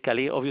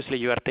strategically. Obviously,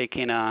 you are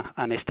taking a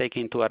stake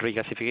into a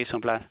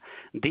regasification plant.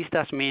 This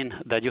does mean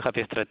that you have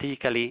a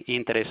strategically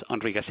interest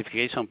on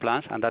regasification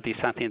plants, and that is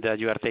something that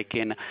you are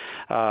taking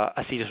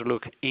a serious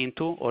look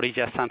into, or is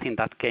just something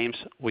that came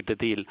with the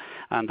deal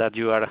and that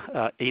you are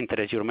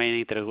your main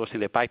interest was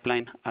in the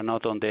pipeline and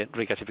not on the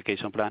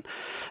regasification plant?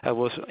 I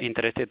was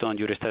interested on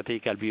your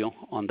strategical view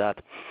on that.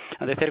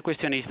 And the third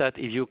question is that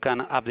if you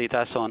can update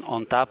us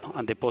on TAP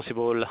and the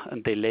possible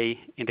delay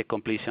in the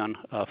completion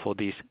for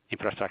this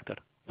infrastructure.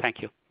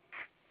 Thank you.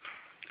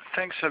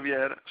 Thanks,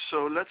 Javier.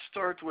 So let's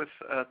start with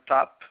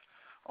TAP.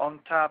 On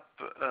TAP,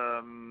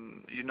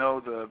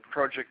 the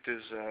project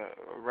is a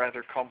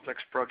rather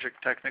complex project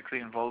technically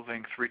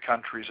involving 3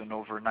 countries and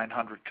over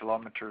 900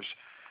 kilometers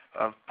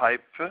of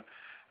pipe.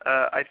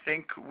 I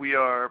think we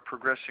are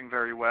progressing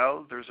very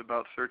well. There's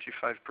about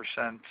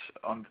 35%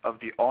 of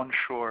the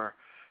onshore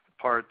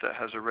part that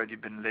has already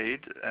been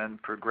laid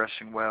and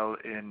progressing well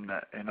in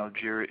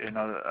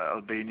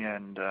Albania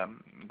and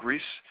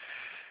Greece.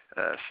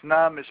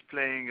 Snam is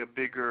playing a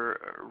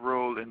bigger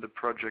role in the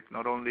project,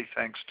 not only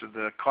thanks to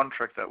the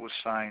contract that was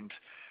signed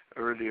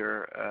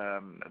earlier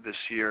this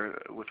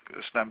year with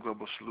Snam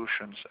Global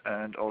Solutions,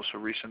 and also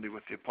recently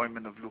with the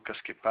appointment of Luca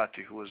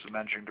Schepati, who was the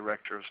managing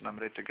director of Snam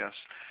Rete Gas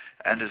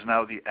and is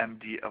now the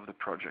MD of the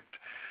project.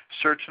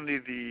 Certainly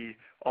the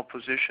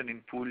opposition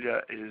in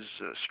Puglia is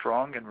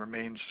strong and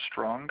remains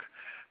strong.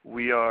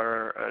 We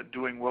are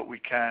doing what we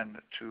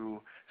can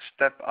to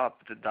step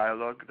up the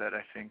dialogue that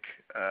I think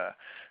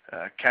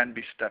can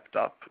be stepped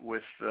up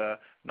with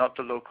not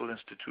the local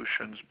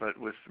institutions, but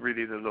with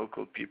really the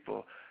local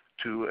people,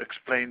 to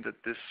explain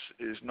that this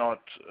is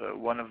not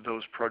one of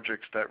those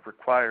projects that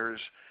requires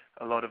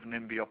a lot of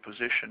NIMBY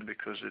opposition,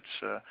 because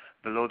it's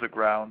below the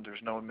ground,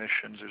 there's no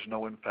emissions, there's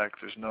no impact,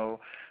 there's no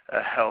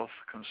health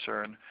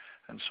concern.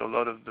 And so a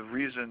lot of the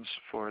reasons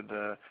for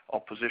the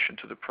opposition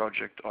to the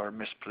project are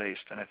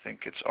misplaced, and I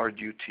think it's our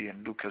duty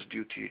and Luca's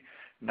duty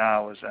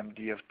now as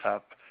MD of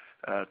TAP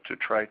to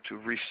try to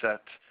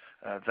reset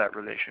that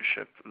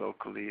relationship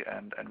locally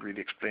and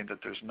really explain that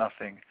there's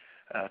nothing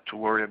to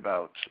worry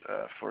about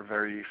for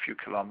very few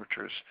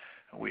kilometers.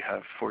 We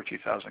have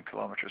 40,000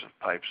 kilometers of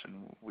pipes, and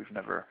we've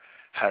never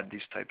had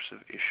these types of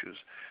issues.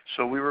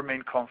 So we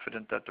remain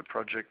confident that the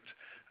project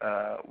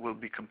will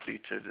be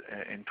completed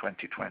in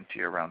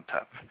 2020 around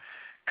TAP.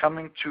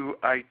 Coming to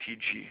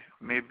ITG,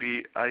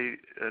 maybe I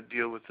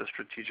deal with the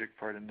strategic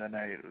part and then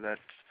I let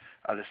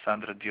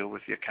Alessandra deal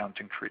with the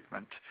accounting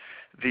treatment.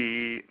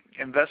 The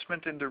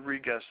investment in the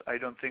regas, I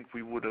don't think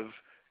we would have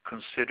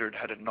considered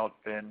had it not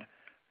been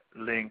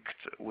linked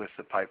with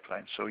the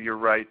pipeline. So you're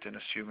right in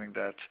assuming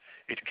that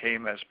it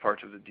came as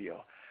part of the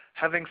deal.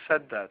 Having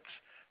said that,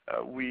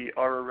 we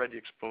are already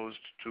exposed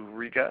to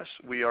regas.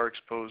 We are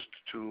exposed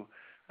to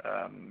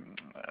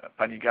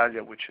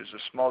Panigaglia, which is the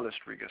smallest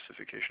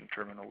regasification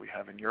terminal we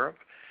have in Europe.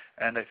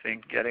 And I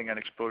think getting an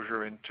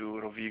exposure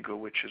into Rovigo,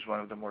 which is one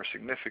of the more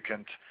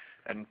significant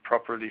and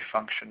properly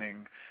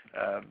functioning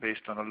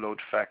based on a load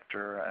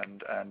factor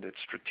and its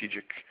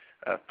strategic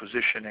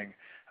positioning,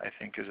 I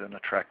think is an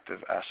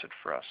attractive asset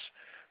for us.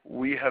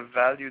 We have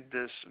valued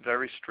this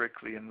very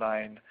strictly in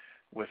line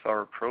with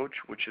our approach,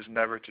 which is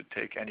never to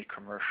take any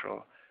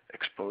commercial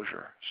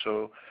exposure.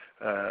 So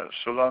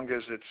long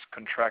as it's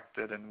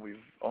contracted and we've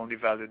only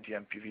valued the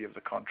MPV of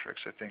the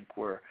contracts, I think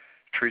we're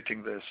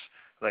treating this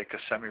like a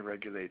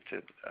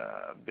semi-regulated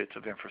bit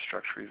of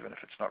infrastructure, even if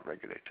it's not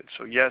regulated.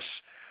 So yes,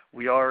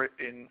 We are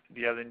in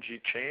the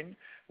LNG chain.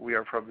 We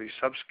are probably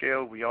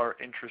subscale. We are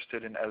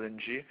interested in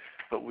LNG,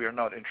 but we are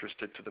not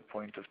interested to the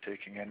point of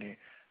taking any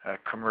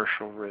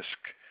commercial risk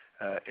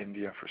in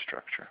the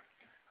infrastructure.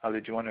 Ali,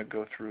 do you want to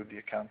go through the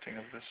accounting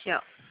of this? Yeah.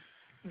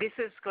 This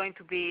is going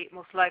to be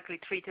most likely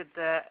treated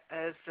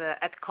as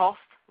at cost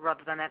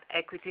rather than at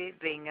equity,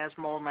 being a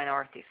small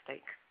minority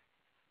stake.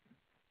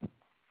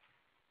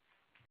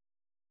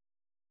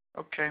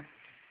 Okay.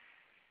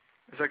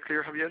 Is that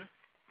clear, Javier?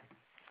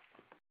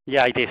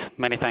 Yeah, it is.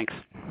 Many thanks.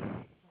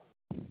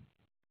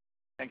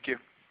 Thank you.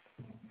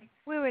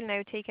 We will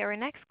now take our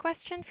next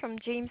question from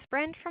James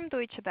Brand from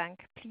Deutsche Bank.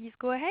 Please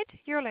go ahead.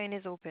 Your line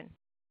is open.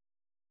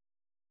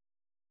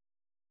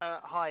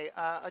 Hi.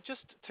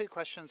 Just two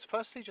questions.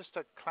 Firstly, just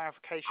a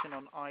clarification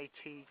on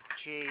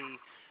ITG.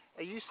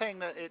 Are you saying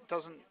that it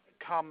doesn't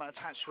come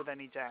attached with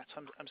any debt?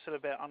 I'm still a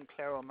bit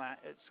unclear on that.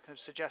 It's kind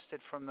of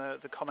suggested from the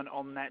comment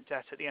on net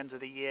debt at the end of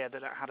the year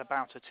that it had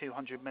about a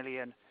 200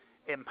 million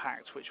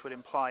impact, which would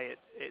imply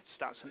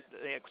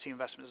the equity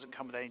investment doesn't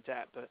come with any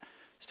debt, but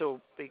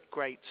still be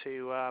great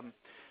to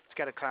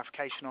get a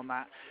clarification on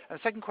that. And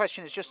the second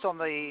question is just on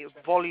the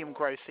volume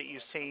growth that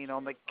you've seen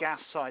on the gas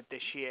side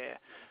this year.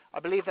 I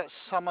believe that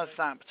some of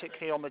that,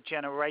 particularly on the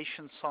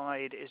generation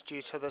side, is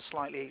due to the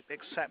slightly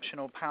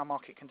exceptional power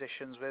market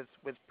conditions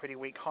with pretty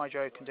weak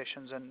hydro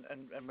conditions and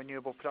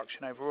renewable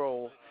production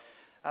overall.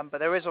 But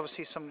there is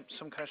obviously some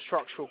kind of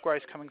structural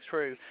growth coming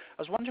through.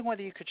 I was wondering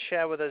whether you could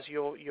share with us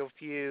your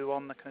view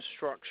on the kind of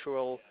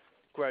structural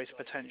growth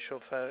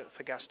potential for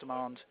gas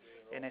demand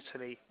in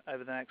Italy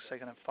over the next, say,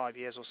 kind of 5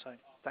 years or so.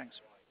 Thanks.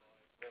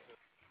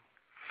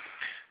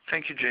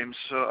 Thank you, James.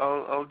 So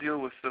I'll deal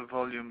with the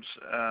volumes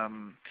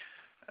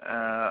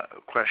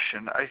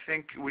question. I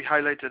think we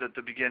highlighted at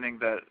the beginning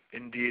that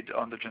indeed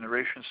on the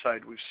generation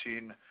side we've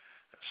seen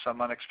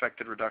some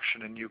unexpected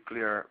reduction in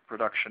nuclear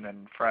production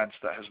in France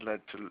that has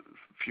led to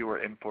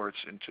fewer imports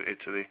into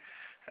Italy,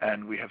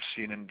 and we have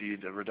seen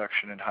indeed a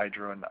reduction in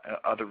hydro and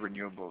other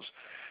renewables.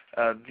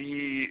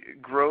 The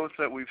growth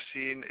that we've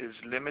seen is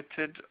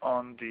limited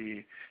on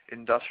the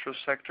industrial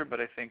sector,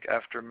 but I think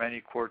after many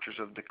quarters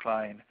of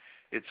decline,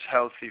 it's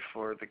healthy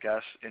for the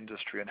gas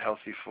industry and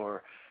healthy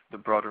for the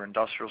broader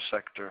industrial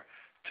sector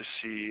to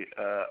see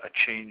a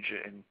change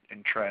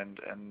in trend,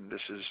 and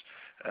this is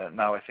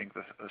now I think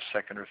the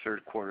second or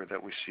third quarter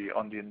that we see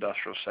on the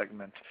industrial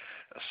segment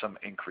some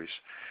increase.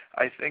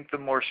 I think the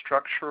more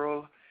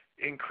structural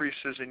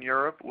increases in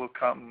Europe will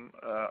come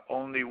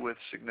only with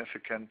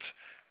significant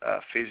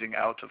phasing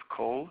out of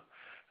coal,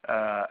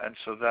 and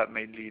so that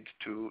may lead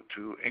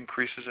to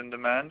increases in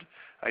demand.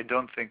 I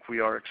don't think we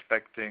are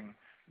expecting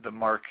the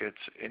markets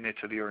in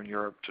Italy or in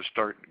Europe to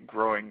start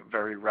growing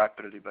very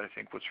rapidly, but I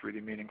think what's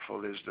really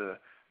meaningful is the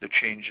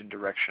change in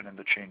direction and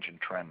the change in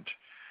trend.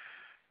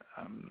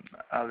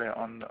 Ale,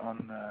 on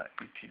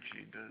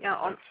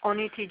ETG. On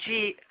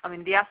ETG, I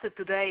mean, the asset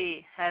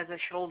today has a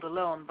shoulder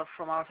loan, but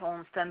from our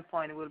own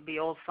standpoint, it will be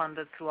all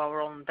funded through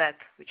our own debt,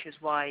 which is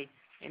why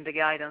in the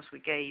guidance we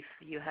gave,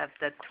 you have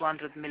that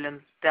 200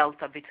 million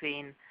delta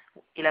between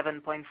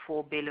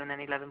 11.4 billion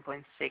and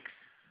 11.6.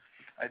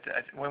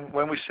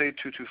 When we say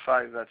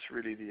 225, that's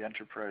really the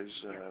enterprise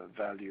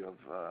value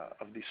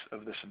of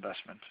this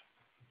investment.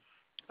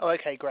 Oh,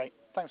 okay, great.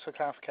 Thanks for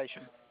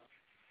clarification.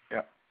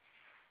 Yeah.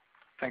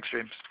 Thanks,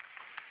 James.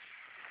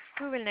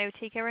 We will now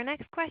take our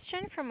next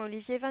question from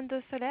Olivier Van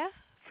Doosselaere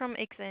from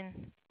Exane.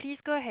 Please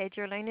go ahead.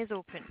 Your line is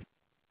open.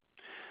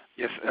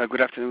 Yes.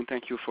 Good afternoon.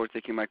 Thank you for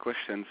taking my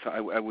questions.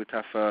 I would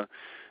have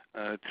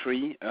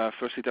three.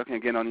 Firstly, talking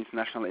again on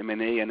international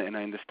M&A, and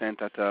I understand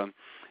that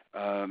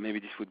maybe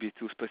this would be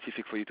too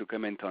specific for you to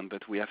comment on,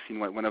 but we have seen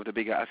one of the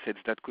bigger assets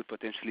that could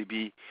potentially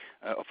be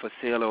up for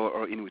sale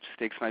or in which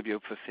stakes might be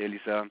up for sale is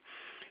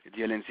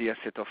the LNG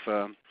asset of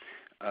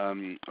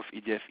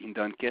EDF in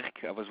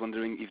Dunkirk. I was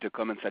wondering if the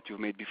comments that you've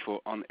made before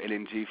on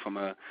LNG from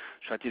a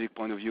strategic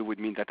point of view would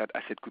mean that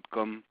asset could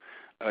come,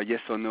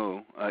 yes or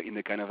no, in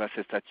the kind of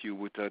assets that you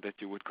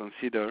would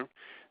consider.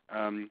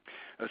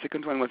 The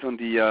second one was on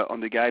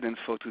the guidance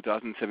for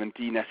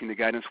 2017. I think the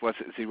guidance was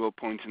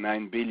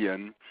 0.9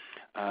 billion,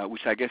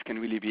 which I guess can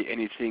really be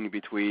anything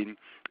between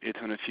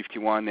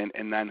 851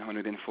 and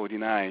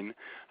 949.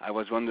 I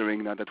was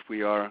wondering, now that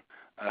we are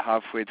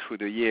halfway through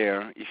the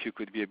year, if you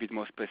could be a bit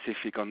more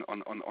specific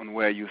on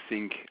where you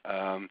think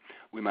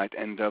we might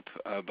end up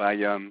by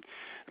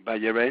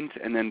year-end.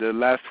 And then the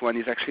last one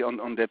is actually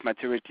on debt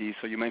maturity.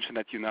 So you mentioned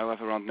that you now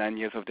have around 9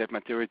 years of debt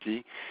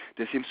maturity.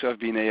 There seems to have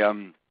been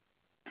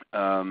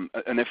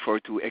an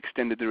effort to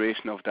extend the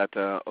duration of that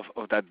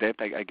debt.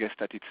 I guess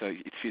that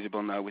it's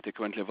feasible now with the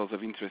current levels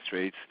of interest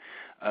rates.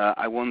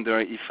 I wonder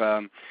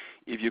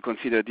if you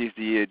consider this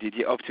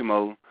the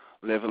optimal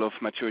level of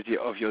maturity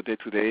of your debt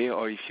today,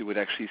 or if you would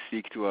actually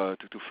seek to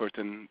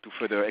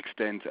further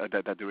extend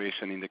that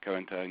duration in the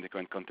current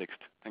context.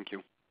 Thank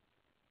you.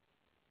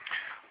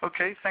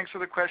 Okay, thanks for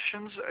the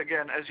questions.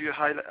 Again, as you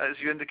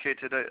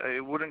indicated,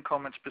 I wouldn't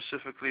comment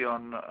specifically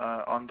on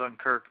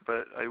Dunkirk,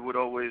 but I would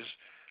always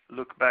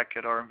look back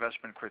at our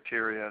investment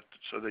criteria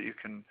so that you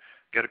can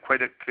get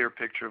quite a clear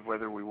picture of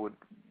whether we would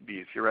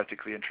be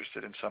theoretically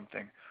interested in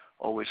something,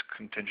 always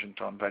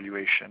contingent on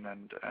valuation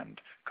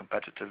and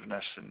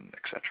competitiveness and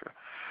etc.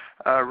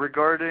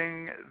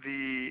 Regarding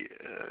the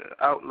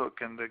outlook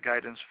and the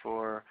guidance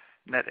for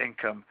net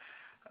income,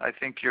 I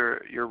think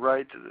you're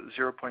right.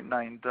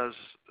 0.9 does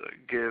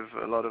give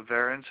a lot of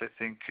variance. I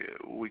think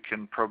we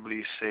can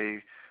probably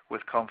say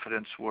with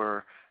confidence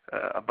we're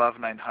above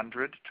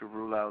 900 to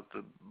rule out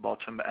the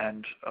bottom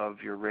end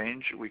of your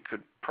range. We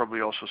could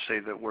probably also say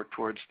that we're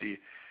towards the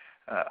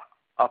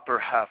upper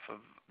half of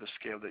the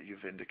scale that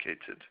you've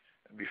indicated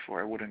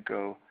before. I wouldn't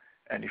go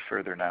any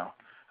further now.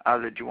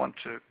 Ale, do you want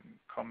to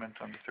comment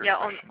on the third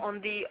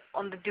question?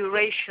 On the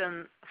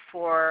duration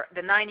for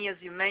the 9 years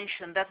you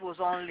mentioned, that was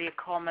only a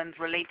comment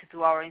related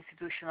to our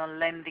institutional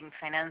lending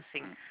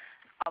financing.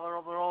 Our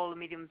overall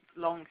medium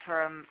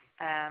long-term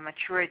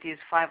maturity is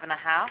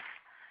 5.5,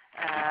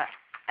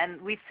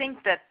 and we think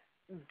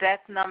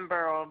that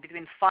number, or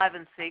between 5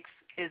 and 6,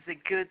 is a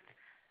good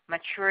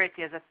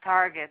maturity as a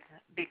target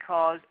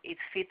because it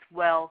fits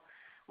well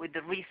with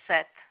the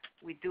reset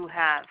we do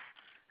have,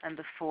 and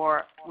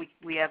therefore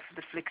we have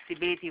the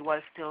flexibility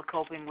while still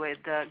coping with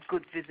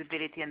good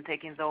visibility and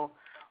taking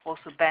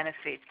also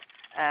benefit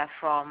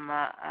from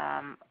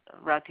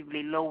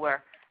relatively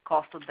lower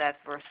cost of debt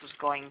versus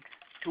going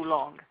too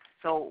long.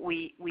 So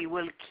we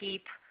will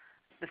keep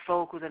the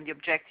focus and the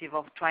objective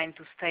of trying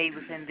to stay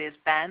within this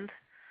band,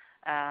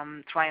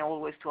 trying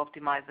always to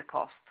optimize the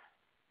cost.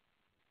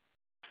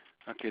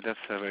 Okay, that's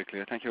very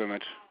clear. Thank you very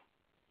much.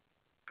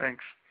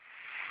 Thanks.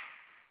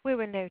 We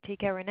will now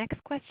take our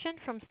next question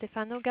from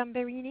Stefano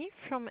Gamberini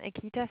from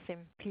Equita SIM.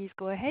 Please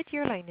go ahead.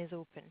 Your line is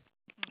open.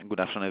 Good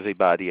afternoon,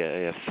 everybody.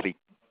 I have 3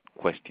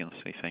 questions,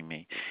 if I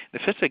may. The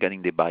first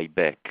regarding the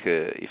buyback.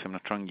 If I'm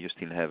not wrong, you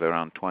still have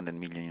around 200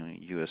 million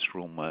US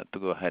room to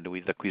go ahead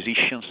with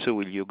acquisitions. So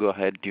will you go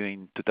ahead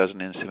during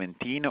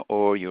 2017,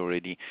 or you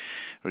already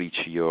reach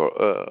your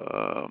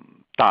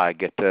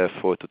target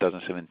for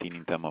 2017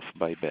 in terms of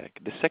buyback?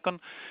 The second,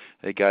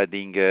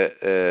 regarding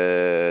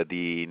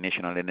the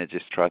national energy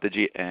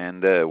strategy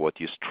and what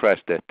you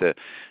stressed that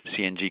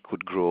CNG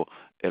could grow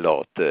a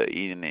lot.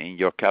 In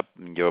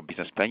your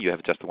business plan, you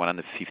have just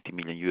 150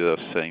 million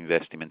euros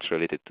investments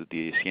related to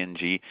the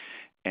CNG,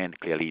 and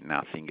clearly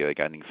nothing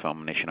regarding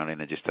from national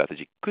energy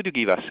strategy. Could you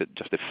give us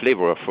just a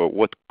flavor for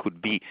what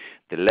could be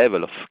the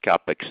level of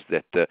capex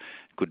that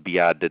could be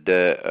added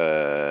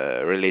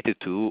related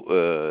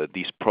to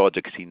these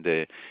projects in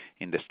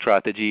the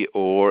strategy,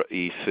 or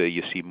if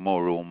you see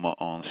more room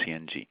on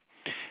CNG?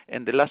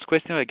 And the last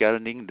question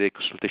regarding the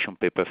consultation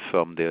paper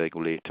from the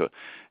regulator.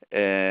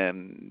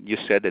 You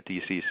said that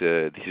this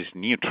is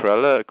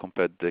neutral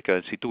compared to the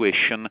current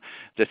situation.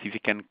 Just if you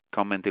can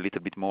comment a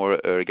little bit more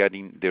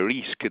regarding the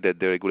risk that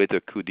the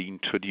regulator could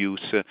introduce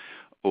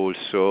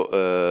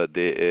also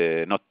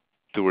not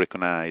to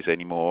recognize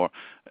anymore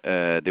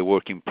the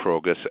work in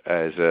progress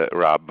as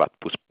RAB, but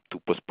to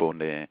postpone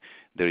the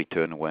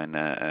return when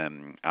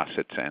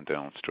assets enter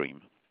on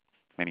stream.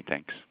 Many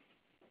thanks.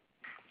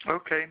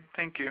 Okay,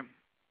 thank you.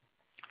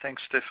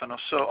 Thanks, Stefano.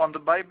 So on the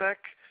buyback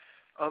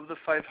of the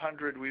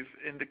 500, we've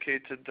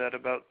indicated that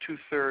about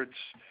 2/3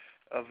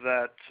 of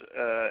that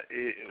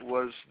it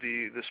was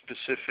the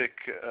specific,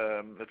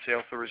 let's say,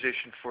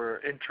 authorization for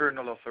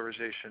internal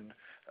authorization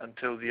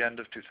until the end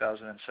of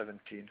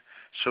 2017.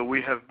 So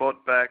we have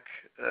bought back,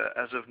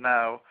 as of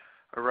now,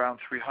 around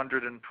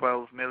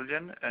 312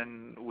 million,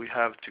 and we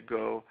have to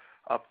go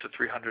up to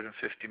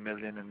 350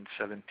 million in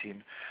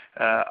 17.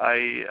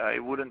 I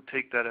wouldn't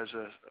take that as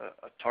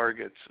a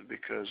target,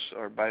 because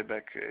our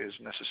buyback is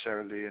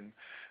necessarily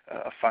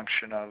a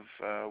function of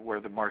where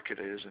the market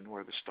is and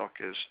where the stock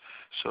is.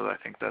 So I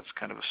think that's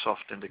kind of a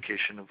soft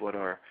indication of what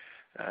our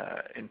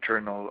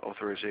internal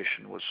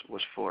authorization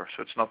was for.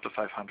 So it's not the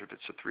 500,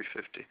 it's a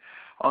 350.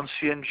 On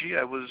CNG,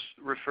 I was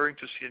referring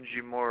to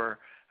CNG more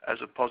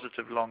as a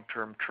positive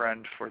long-term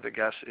trend for the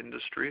gas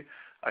industry.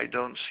 I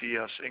don't see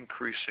us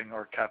increasing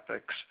our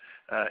capex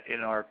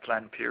in our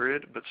plan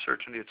period, but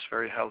certainly it's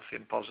very healthy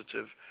and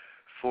positive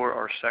for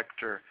our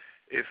sector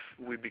if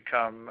we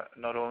become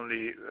not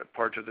only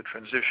part of the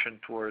transition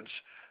towards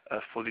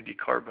a fully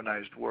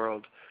decarbonized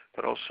world,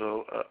 but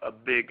also a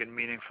big and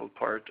meaningful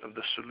part of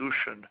the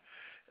solution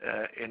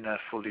in a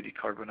fully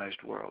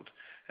decarbonized world.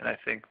 And I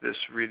think this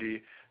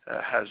really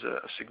has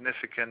a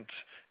significant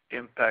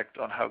impact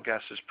on how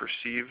gas is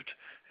perceived,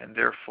 and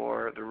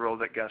therefore the role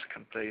that gas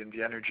can play in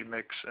the energy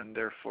mix, and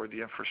therefore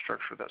the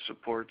infrastructure that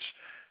supports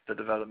the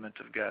development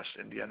of gas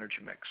in the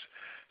energy mix.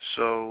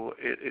 So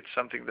it's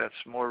something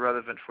that's more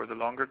relevant for the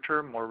longer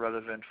term, more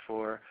relevant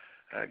for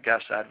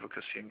gas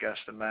advocacy and gas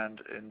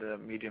demand in the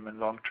medium and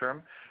long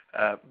term,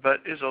 but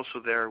is also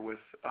there with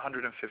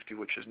 150,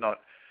 which is not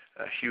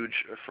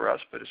huge for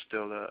us, but is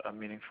still a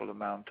meaningful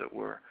amount that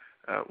we're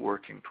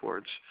working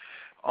towards.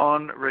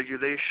 On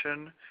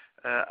regulation,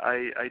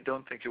 I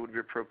don't think it would be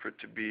appropriate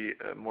to be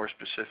more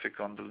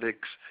specific on the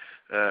leaks,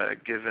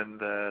 given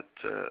that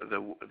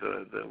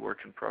the work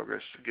in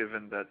progress,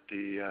 given that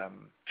the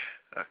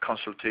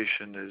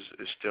consultation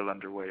is still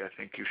underway. I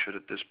think you should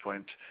at this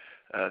point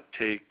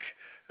take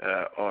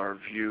our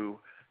view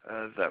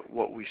that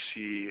what we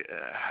see,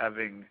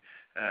 having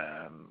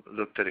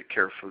looked at it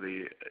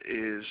carefully,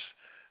 is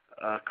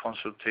a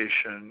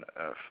consultation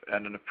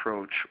and an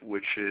approach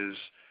which is,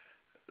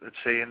 let's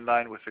say, in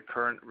line with the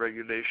current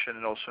regulation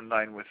and also in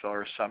line with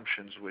our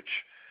assumptions, which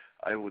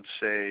I would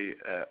say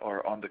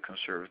are on the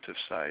conservative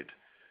side.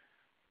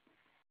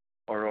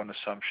 Our own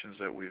assumptions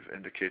that we've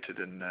indicated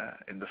in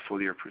the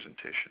full year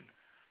presentation.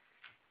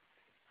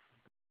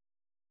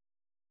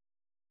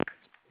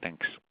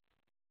 Thanks.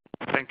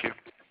 Thank you.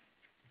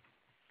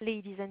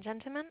 Ladies and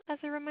gentlemen, as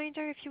a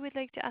reminder, if you would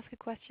like to ask a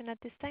question at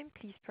this time,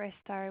 please press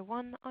star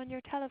 1 on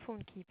your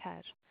telephone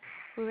keypad.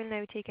 We will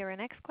now take our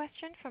next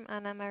question from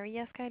Anna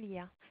Maria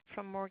Scalia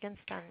from Morgan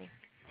Stanley.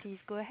 Please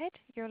go ahead.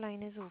 Your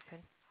line is open.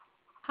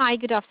 Hi,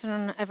 good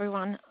afternoon,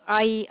 everyone.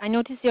 I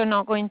noticed you're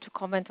not going to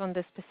comment on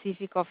the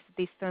specific of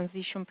this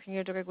transition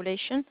period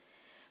regulation,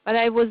 but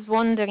I was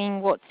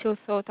wondering what's your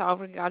thought are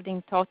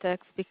regarding TOTEX,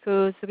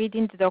 because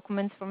reading the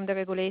documents from the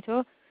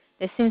regulator,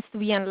 there seems to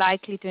be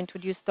unlikely to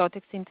introduce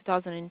TOTEX in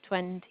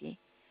 2020.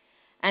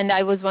 And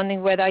I was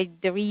wondering whether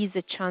there is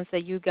a chance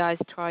that you guys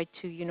try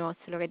to,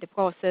 accelerate the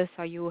process.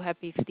 Are you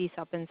happy if this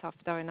happens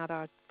after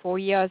another 4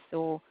 years,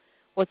 or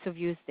what's your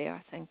views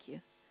there? Thank you.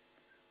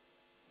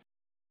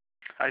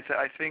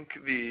 I think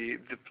the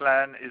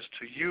plan is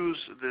to use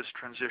this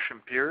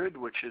transition period,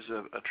 which is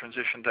a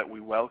transition that we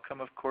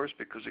welcome, of course,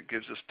 because it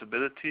gives us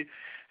stability.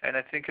 And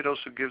I think it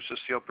also gives us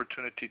the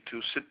opportunity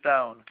to sit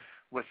down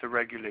with the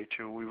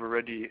regulator. We've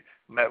already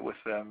met with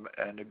them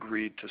and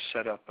agreed to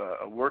set up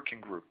a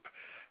working group,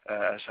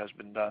 as has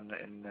been done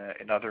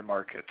in other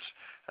markets,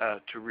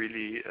 to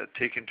really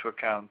take into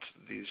account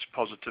these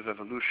positive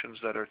evolutions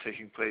that are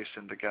taking place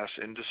in the gas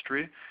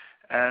industry,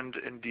 and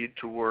indeed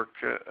to work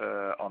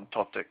on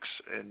TOTEX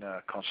in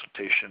a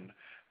consultation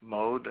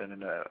mode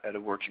and at a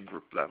working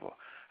group level.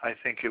 I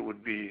think it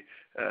would be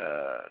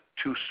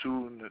too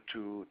soon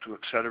to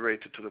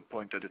accelerate it to the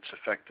point that it's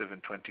effective in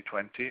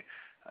 2020.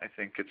 I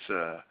think it's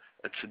a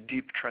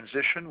deep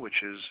transition,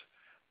 which is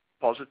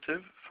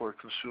positive for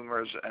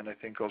consumers and I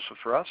think also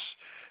for us,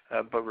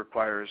 but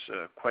requires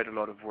quite a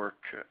lot of work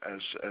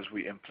as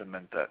we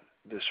implement that.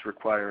 This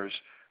requires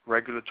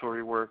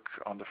regulatory work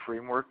on the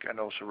framework and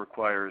also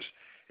requires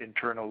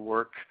internal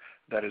work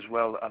that is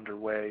well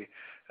underway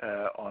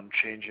on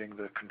changing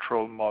the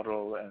control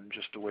model and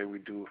just the way we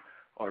do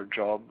our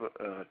job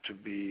to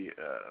be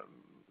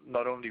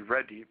not only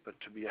ready, but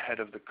to be ahead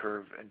of the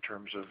curve in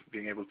terms of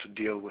being able to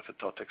deal with the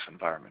TOTEX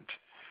environment.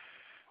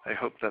 I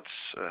hope that's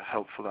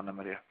helpful, Anna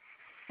Maria.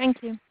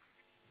 Thank you.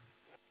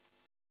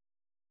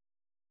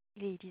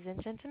 Ladies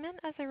and gentlemen,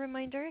 as a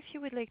reminder, if you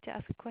would like to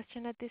ask a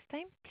question at this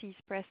time, please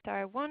press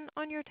star 1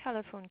 on your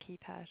telephone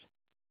keypad.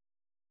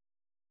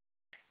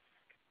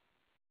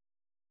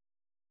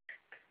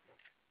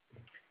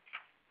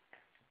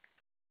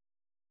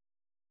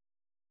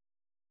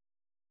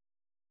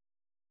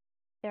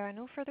 There are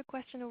no further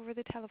questions over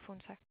the telephone,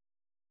 sir.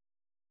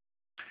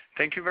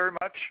 Thank you very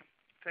much.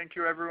 Thank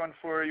you, everyone,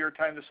 for your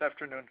time this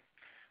afternoon.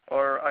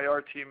 Our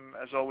IR team,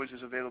 as always,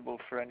 is available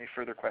for any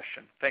further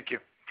question. Thank you.